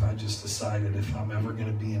my life, I just decided if I'm ever going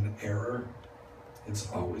to be in error, it's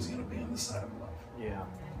always going to be on the side of love. Yeah.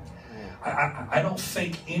 I don't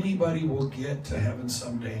think anybody will get to heaven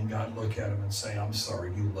someday and God look at him and say, "I'm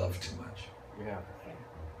sorry, you love too much." Yeah.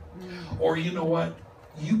 Or, you know what?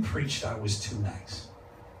 You preached I was too nice.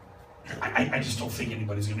 I just don't think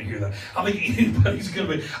anybody's going to hear that. I don't think anybody's going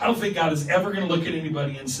to be. I don't think God is ever going to look at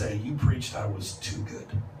anybody and say, "You preached I was too good."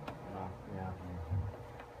 Yeah.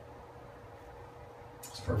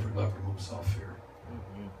 This perfect love removes all fear.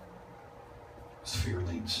 This fear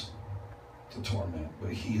leads to torment,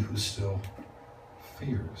 but he who still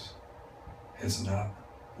fears has not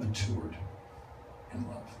matured in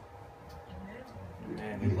love.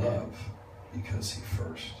 We love because he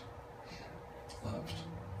first loved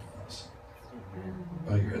us.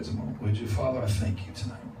 Bow your heads a moment, would you? Father, I thank you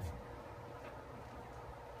tonight.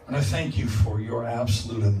 And I thank you for your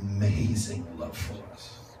absolute amazing love for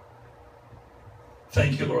us.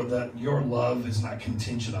 Thank you, Lord, that your love is not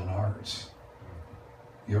contingent on ours.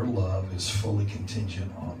 Your love is fully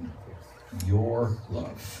contingent on your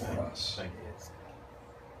love for us.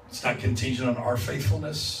 It's not contingent on our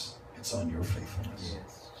faithfulness. It's on your faithfulness.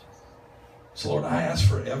 So, Lord, I ask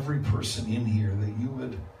for every person in here that you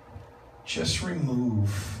would just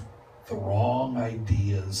remove the wrong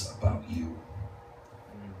ideas about you.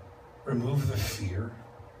 Remove the fear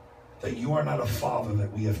that you are not a father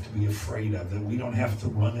that we have to be afraid of, that we don't have to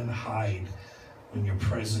run and hide when your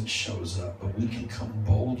presence shows up, but we can come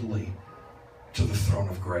boldly to the throne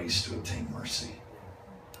of grace to obtain mercy.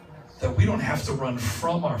 That we don't have to run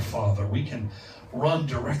from our Father. We can run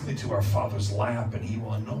directly to our Father's lap, and he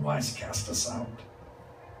will in no wise cast us out.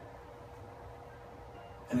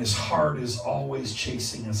 And his heart is always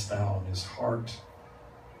chasing us down. His heart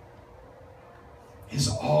is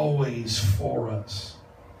always for us.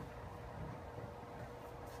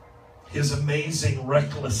 His amazing,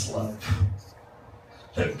 reckless love.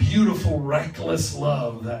 That beautiful, reckless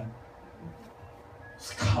love that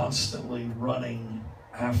is constantly running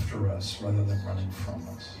after us rather than running from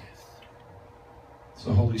us.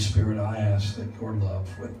 So, Holy Spirit, I ask that your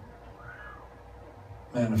love would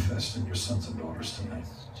manifest in your sons and daughters tonight.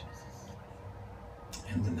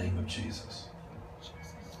 In the name of Jesus.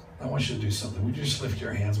 I want you to do something. Would you just lift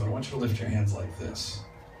your hands? But I want you to lift your hands like this.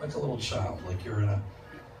 Like a little child, like you're in a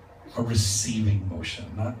receiving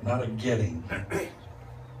motion. Not a getting,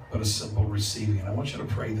 but a simple receiving. And I want you to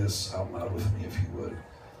pray this out loud with me if you would.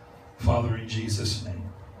 Father, in Jesus'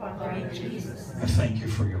 name, Father, in Jesus. I thank you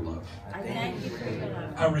for your love. I thank you for your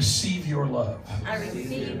love. I receive your love. I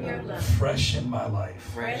receive your love. Fresh in my life.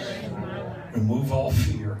 Fresh in my life. Remove all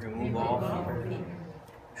fear. Remove all fear.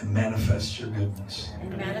 And manifest your goodness.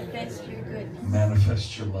 And manifest your goodness.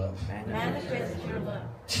 Manifest your love. Manifest your love.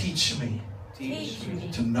 Teach me Teach me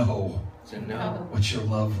to know To know what your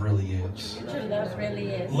love really is. what your love really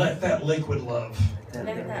is. Let that liquid love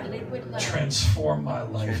Let that liquid love transform my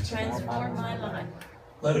life. transform my life.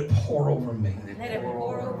 Let it pour over me. Let it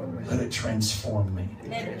pour over me. Let it transform me.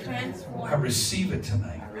 Let it transform I me. receive it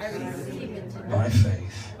tonight I receive it by tonight.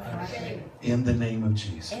 faith. By faith. In the name of In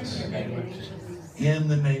Jesus. the name of Jesus. In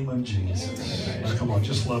the name of Jesus. Come on,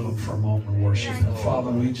 just love him for a moment and worship him.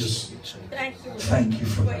 Father, we just Thank you, Lord, thank you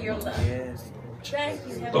for that. your love. Yes. Thank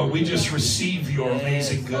you, Heavenly Lord, we just Father. receive your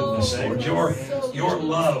amazing goodness, Lord. Your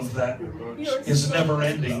love that is never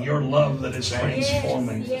ending. Your love that is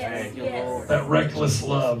transforming. Yes, yes. That reckless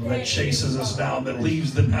love that chases us down, that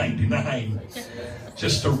leaves the 99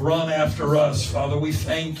 just to run after us. Father, we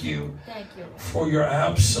thank you Thank you. for your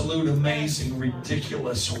absolute, amazing,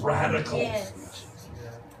 ridiculous, radical, Yes.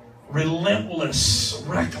 relentless,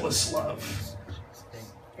 reckless love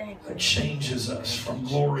Thank that you. changes us from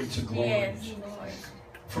glory to glory, Yes, Lord.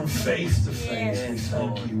 from faith to faith. We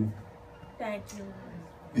thank you. Thank you, Lord.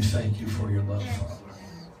 We thank you for your love, Father.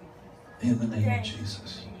 In the name of Thank you.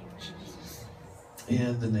 Jesus.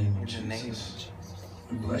 In the name of In the name of Jesus. Jesus.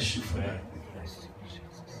 We bless you for that.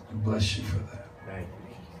 We bless you for that. Right.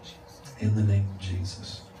 In the name of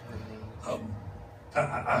Jesus.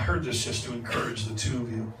 I heard this just to encourage the two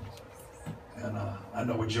of you. And I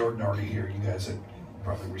know with Jordan already here, you guys had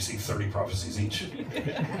probably received 30 prophecies each.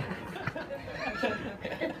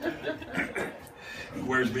 He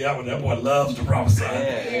wears me out when that boy loves to prophesy.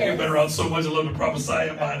 I've been around so much, I love to prophesy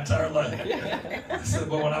in my entire life. I said,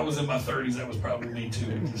 but when I was in my 30s, that was probably me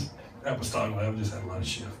too. Just apostolically, I've just had a lot of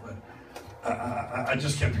shift. But I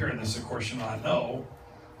just kept hearing this. Of course, you know, I know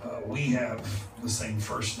we have the same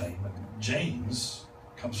first name. And James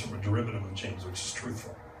comes from a derivative of James, which is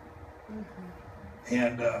truthful.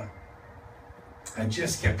 And I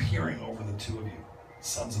just kept hearing over the two of you,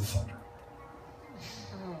 sons of thunder.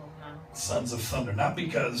 Oh, wow. Sons of thunder. Not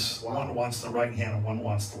because one wants the right hand and one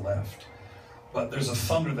wants the left, but there's a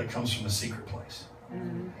thunder that comes from the secret place.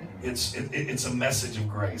 It's a message of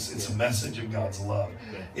grace. It's a message of God's love.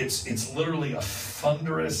 It's literally a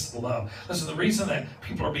thunderous love. Listen, the reason that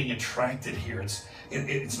people are being attracted here,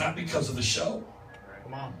 it's not because of the show.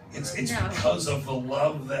 Come on. It's No. because of the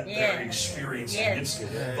love that they're Yes. experiencing. Yes.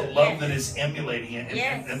 It's the love that is emulating it.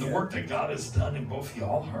 Yes. And the work that God has done in both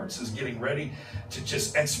y'all hearts is getting ready to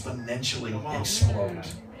just exponentially explode.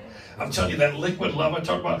 I'm telling you, that liquid love I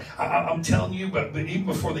talk about, I'm telling you, but even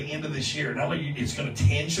before the end of this year, not only it's going to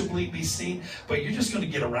tangibly be seen, but you're just going to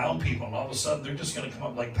get around people, and all of a sudden they're just going to come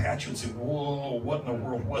up like Patrick and say, whoa, what in the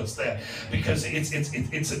world was that? Because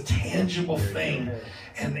it's a tangible thing,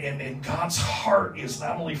 and God's heart is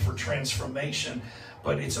not only for transformation,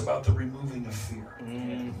 but it's about the removing of fear.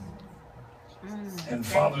 And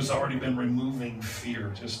Father's already been removing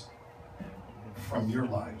fear just from your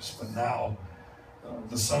lives, but now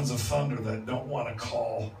the sons of thunder that don't want to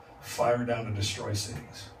call fire down to destroy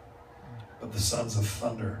cities, but the sons of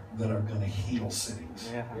thunder that are going to heal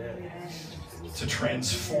cities, to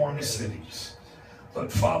transform cities.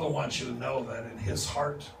 But Father wants you to know that in his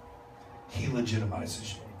heart, he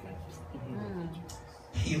legitimizes you.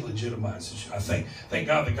 He legitimizes you. I thank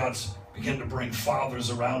God that God's begun to bring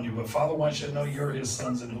fathers around you, but Father wants you to know you're his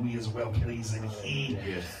sons and who he is well pleased, and he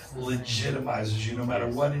legitimizes you no matter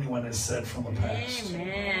what anyone has said from the past.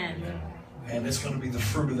 Amen. And it's going to be the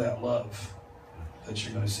fruit of that love that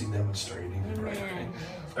you're going to see demonstrated even greater. Amen.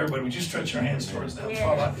 Everybody, would you stretch your hands towards them?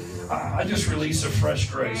 Yeah. Father, I just release a fresh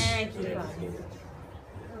grace, Thank you, Father.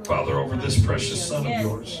 Father, over this precious son of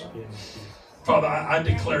yours. Father, I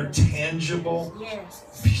declare tangible,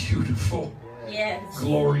 Yes. beautiful, Yes.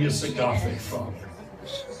 glorious agape, Father,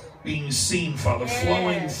 being seen, Father,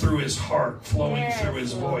 flowing through his heart, flowing through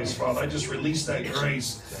his voice, Father. I just release that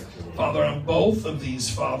grace, Father, on both of these,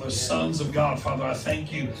 Father, sons of God. Father, I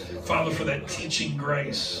thank you, Father, for that teaching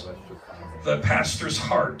grace, the pastor's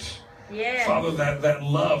heart, Yes. Father, that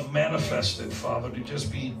love manifested, Father, to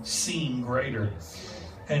just be seen greater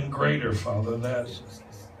and greater, Father, that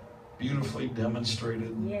beautifully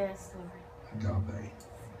demonstrated Yes, Lord. agape.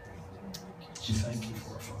 We thank you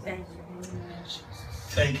for it, Father. Thank you.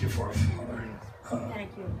 Thank you for it, Father.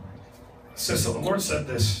 Thank you. So the Lord said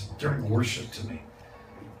this during worship to me.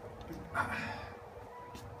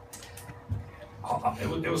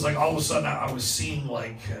 It was like all of a sudden I was seeing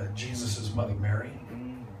like Jesus' mother Mary.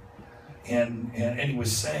 And he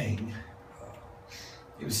was saying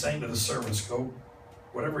to the servants, go,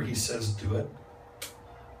 whatever he says, do it.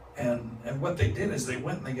 And what they did is they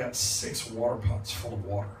went and they got 6 water pots full of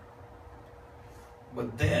water.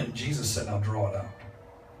 But then Jesus said, now draw it out.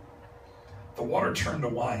 The water turned to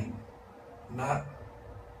wine, not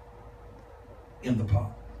in the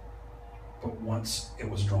pot, but once it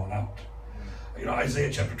was drawn out. You know,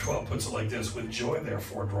 Isaiah chapter 12 puts it like this: with joy,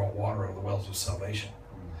 therefore, draw water out of the wells of salvation.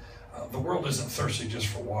 The world isn't thirsty just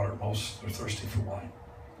for water. Most are thirsty for wine.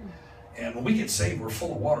 And when we get saved, we're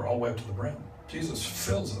full of water all the way up to the brim. Jesus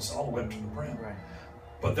fills us all the way up to the brim. Right.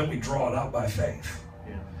 But then we draw it out by faith.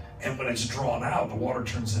 Yeah. And when it's drawn out, the water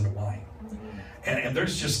turns into wine. And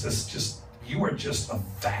there's just this, you are just a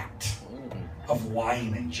vat of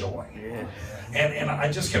wine and joy. Yeah. And I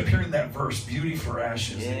just kept hearing that verse, beauty for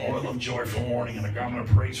ashes, the oil of joy for mourning, and a garment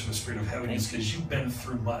of praise for the spirit of heaviness, because you've been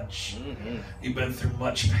through much. You've been through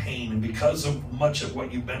much pain, and because of much of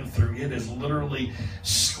what you've been through, it has literally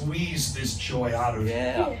squeezed this joy out of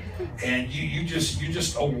you. And you're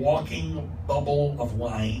just a walking bubble of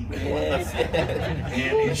wine. Yes.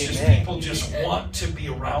 And it's just people just want to be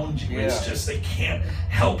around you. It's just they can't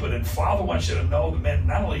help it. And Father wants you to know that, man,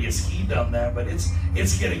 not only has He done that, but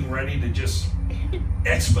it's getting ready to just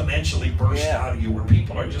exponentially burst out of you, where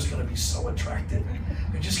people are just going to be so attracted.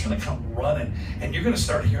 They're just going to come running, and you're going to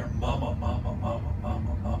start hearing mama, mama, mama,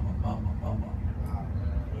 mama, mama, mama, mama.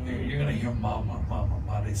 You're going to hear mama, mama,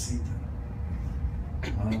 madrecita.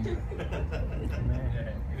 You're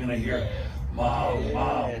going to hear mom,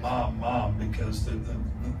 mom, mom, mom, because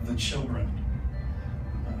the children.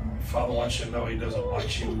 Father wants you to know He doesn't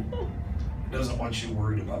want you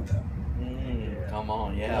worried about them. Come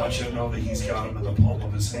on, He wants you to know that He's got them in the palm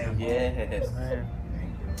of His hand. Yes.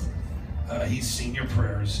 He's seen your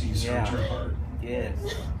prayers. He's heard your heart. Yes.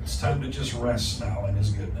 It's time to just rest now in His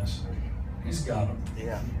goodness. He's got them.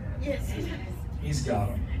 Yeah. Yes, He does. He's got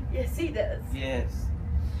them. Yes, He does. Yes.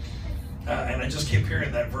 And I just keep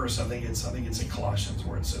hearing that verse. I think it's in Colossians,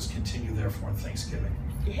 where it says, "Continue therefore in thanksgiving."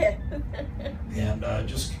 Yeah. And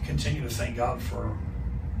just continue to thank God for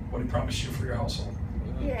what He promised you for your household.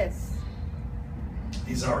 Yes.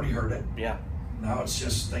 He's already heard it. Yeah. Now it's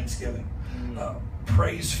just thanksgiving.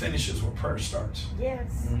 Praise finishes where prayer starts.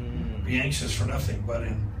 Yes. Be anxious for nothing, but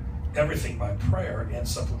in everything by prayer and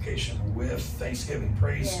supplication with thanksgiving.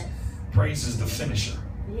 Praise is the finisher.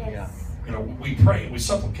 Yes. You know, we pray and we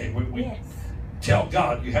supplicate. We Yes. tell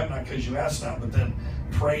God, you have not because you ask not. But then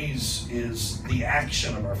praise is the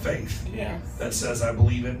action of our faith Yes. that says, I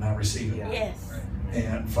believe it and I receive it. Yes.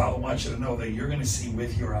 And Father wants you to know that you're going to see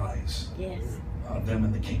with your eyes Yes. them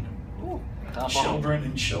in the kingdom. Children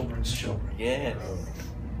and children's children. Yes.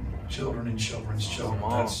 Children and children's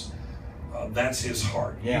children. That's His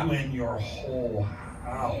heart. Yeah. You and your whole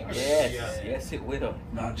house. Yes. Yes, it will.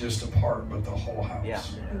 Not just a part, but the whole house. Yeah.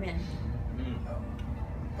 Amen.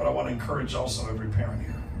 But I want to encourage also every parent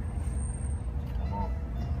here. Come on.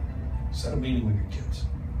 Set a meeting with your kids.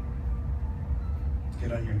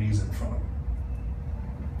 Get on your knees in front of them.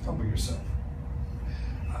 Humble yourself.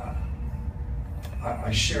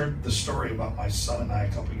 I shared the story about my son and I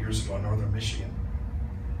a couple years ago in northern Michigan.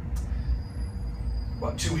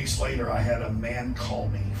 About 2 weeks later, I had a man call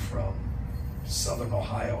me from southern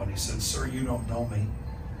Ohio, and he said, "Sir, you don't know me."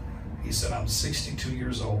 He said, "I'm 62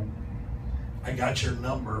 years old. I got your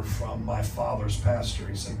number from my father's pastor."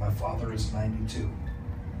 He said, "My father is 92,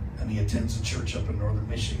 and he attends a church up in northern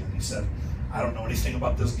Michigan." He said, "I don't know anything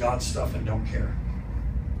about this God stuff and don't care."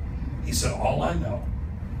 He said, "All I know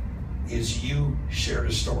is you shared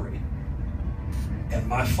a story, and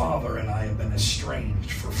my father and I have been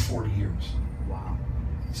estranged for 40 years. Wow.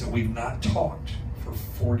 So we've not talked for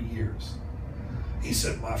 40 years. He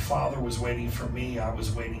said, my father was waiting for me, I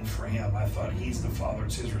was waiting for him. I thought he's the father,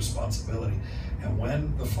 it's his responsibility." And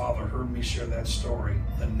when the father heard me share that story,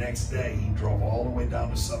 the next day he drove all the way down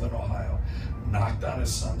to southern Ohio, knocked on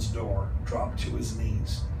his son's door, dropped to his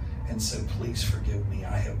knees, and said, "Please forgive me.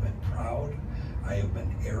 I have been proud, I have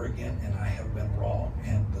been arrogant, and I have been wrong."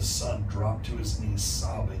 And the son dropped to his knees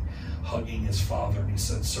sobbing, hugging his father, and he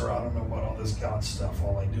said, "Sir, I don't know about all this God stuff.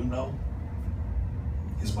 All I do know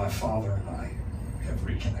is my father and I have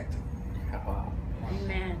reconnected." Wow.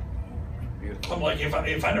 Amen. Beautiful. I'm like,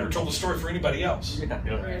 if I never told the story for anybody else,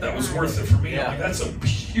 Yeah. that was worth it for me. Yeah. I'm like, that's a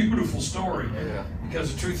beautiful story. Yeah.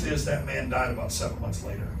 Because the truth is that man died about 7 months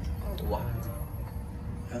later. Wow.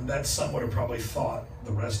 And that son would have probably thought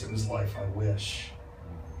the rest of his life, I wish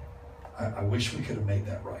we could have made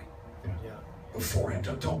that right beforehand.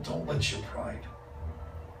 Don't let your pride.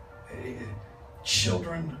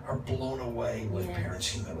 Children are blown away with parents'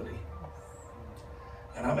 humility.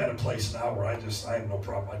 And I'm at a place now where I have no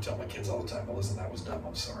problem. I tell my kids all the time, well, listen, that was dumb.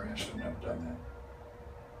 I'm sorry. I should have never done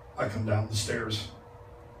that. I come down the stairs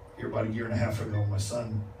here about a year and a half ago. My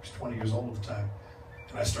son was 20 years old at the time.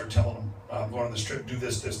 And I start telling him, I'm going on this trip, do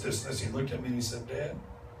this. He looked at me and he said, Dad,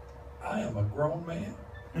 I am a grown man.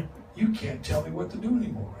 You can't tell me what to do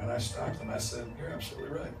anymore. And I stopped and I said, you're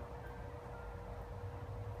absolutely right.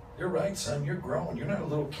 You're right, son. You're grown. You're not a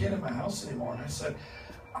little kid in my house anymore. And I said,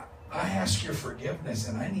 I ask your forgiveness,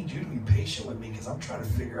 and I need you to be patient with me because I'm trying to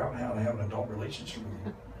figure out how to have an adult relationship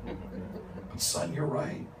with you. But son, you're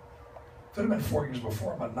right. If it had been 4 years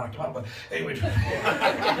before, I might have knocked him out. But anyway.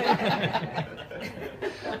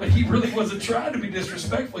 But he really wasn't trying to be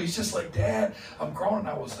disrespectful. He's just like, Dad, I'm grown. And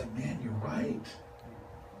I was like, man, you're right.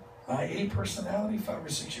 My A personality 5 or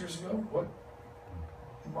 6 years ago, what?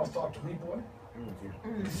 You must talk to me, boy.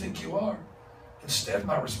 Who do you think you are? Instead,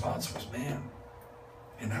 my response was, man,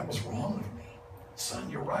 and that was wrong of me. Son,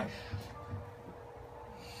 you're right.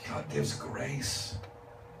 God gives grace.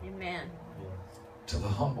 Amen. To the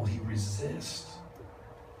humble, he resists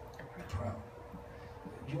the proud.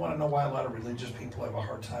 You want to know why a lot of religious people have a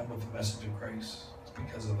hard time with the message of grace? It's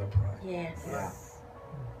because of their pride. Yes. Yeah.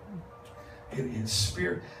 It is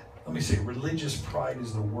spirit. Let me say, religious pride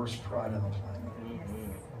is the worst pride on the planet.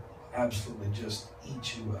 Absolutely just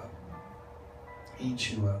eat you up,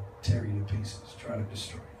 tear you to pieces, try to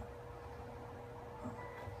destroy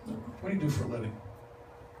you. What do you do for a living?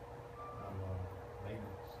 I'm a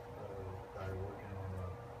maintenance guy working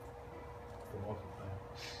on Formosa plant.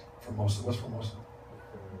 Formosa. What's Formosa?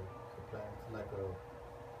 The plant, like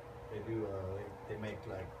they make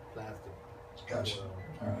like plastic. Gotcha.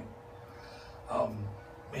 All right.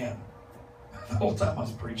 Man, the whole time I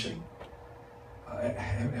was preaching,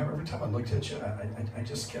 every time I looked at you, I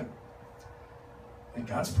just kept. And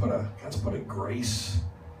God's put a grace.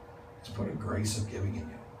 He's put a grace of giving in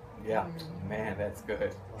you. Yeah, man, that's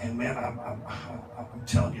good. And man, I'm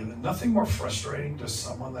telling you that nothing more frustrating to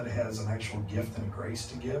someone that has an actual gift and grace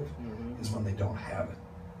to give is when they don't have it.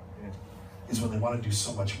 Is when they want to do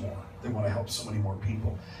so much more. They want to help so many more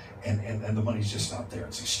people, and the money's just not there.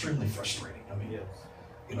 It's extremely frustrating. I mean,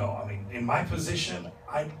 you know, in my position,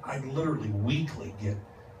 I literally weekly get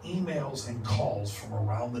emails and calls from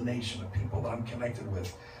around the nation of people that I'm connected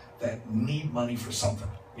with that need money for something.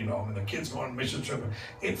 You know, their kids go on a mission trip.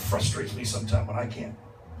 It frustrates me sometimes when I can't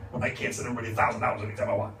send everybody $1,000 anytime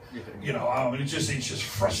I want. You know, it's just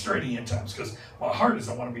frustrating at times because my heart is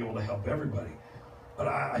I want to be able to help everybody. But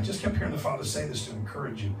I just kept hearing the Father say this to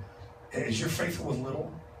encourage you. As you're faithful with little,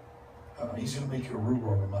 He's going to make you a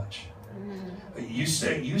ruler over much. You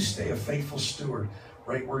stay a faithful steward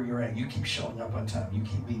right where you're at. You keep showing up on time. You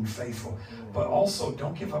keep being faithful. But also,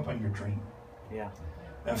 don't give up on your dream. Yeah.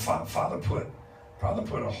 Now, Father put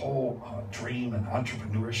a whole dream and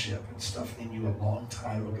entrepreneurship and stuff in you a long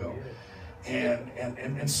time ago.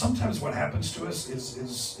 And sometimes what happens to us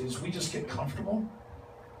is we just get comfortable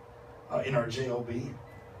in our JOB.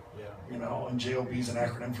 You know, and JOB is an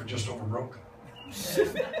acronym for just over broke.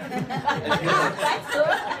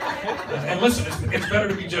 And listen, it's better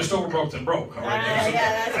to be just over broke than broke, all right?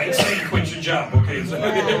 I ain't saying quit your job, okay?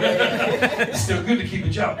 It's still good to keep a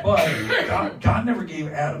job, but God never gave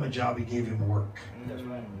Adam a job, He gave him work. That's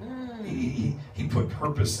right. He put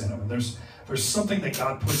purpose in him. And there's something that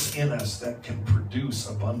God puts in us that can produce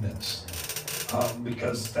abundance.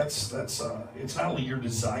 Because that's it's not only your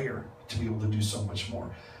desire to be able to do so much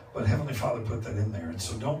more, but Heavenly Father put that in there. And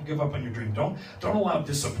so don't give up on your dream. Don't allow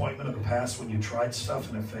disappointment of the past when you tried stuff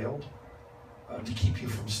and it failed to keep you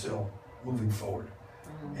from still moving forward.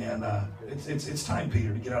 And it's time,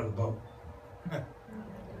 Peter, to get out of the boat.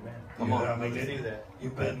 Come on, see that.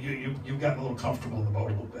 You've gotten a little comfortable in the boat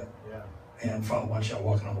a little bit. Yeah. And Father wants you out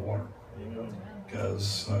walking on the water. There you go.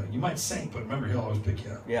 Because you might sink, but remember, He'll always pick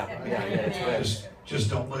you up. Yeah, it's good. Just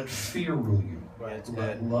don't let fear rule you. Right.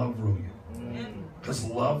 Let love rule you. Because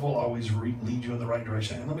love will always lead you in the right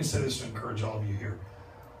direction. And let me say this to encourage all of you here.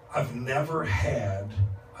 I've never had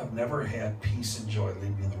peace and joy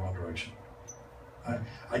lead me in the wrong direction.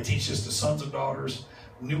 I teach this to sons and daughters,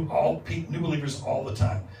 new believers all the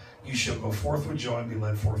time. You shall go forth with joy and be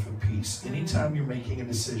led forth with peace. Anytime you're making a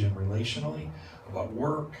decision relationally, about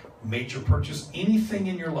work, major purchase, anything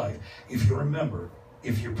in your life, if you remember,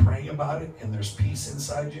 if you're praying about it and there's peace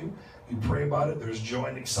inside you, you pray about it, there's joy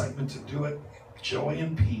and excitement to do it. Joy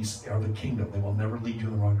and peace are the kingdom. They will never lead you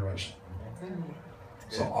in the wrong direction.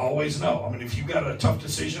 So always know. If you've got a tough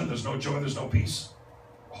decision, there's no joy, there's no peace,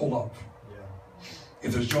 hold up.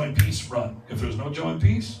 If there's joy and peace, run. If there's no joy and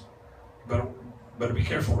peace, better be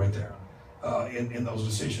careful right there in those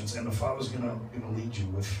decisions. And the Father's going to lead you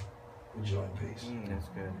with with joy and peace. That's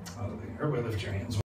good. Hallelujah. Everybody lift your hands.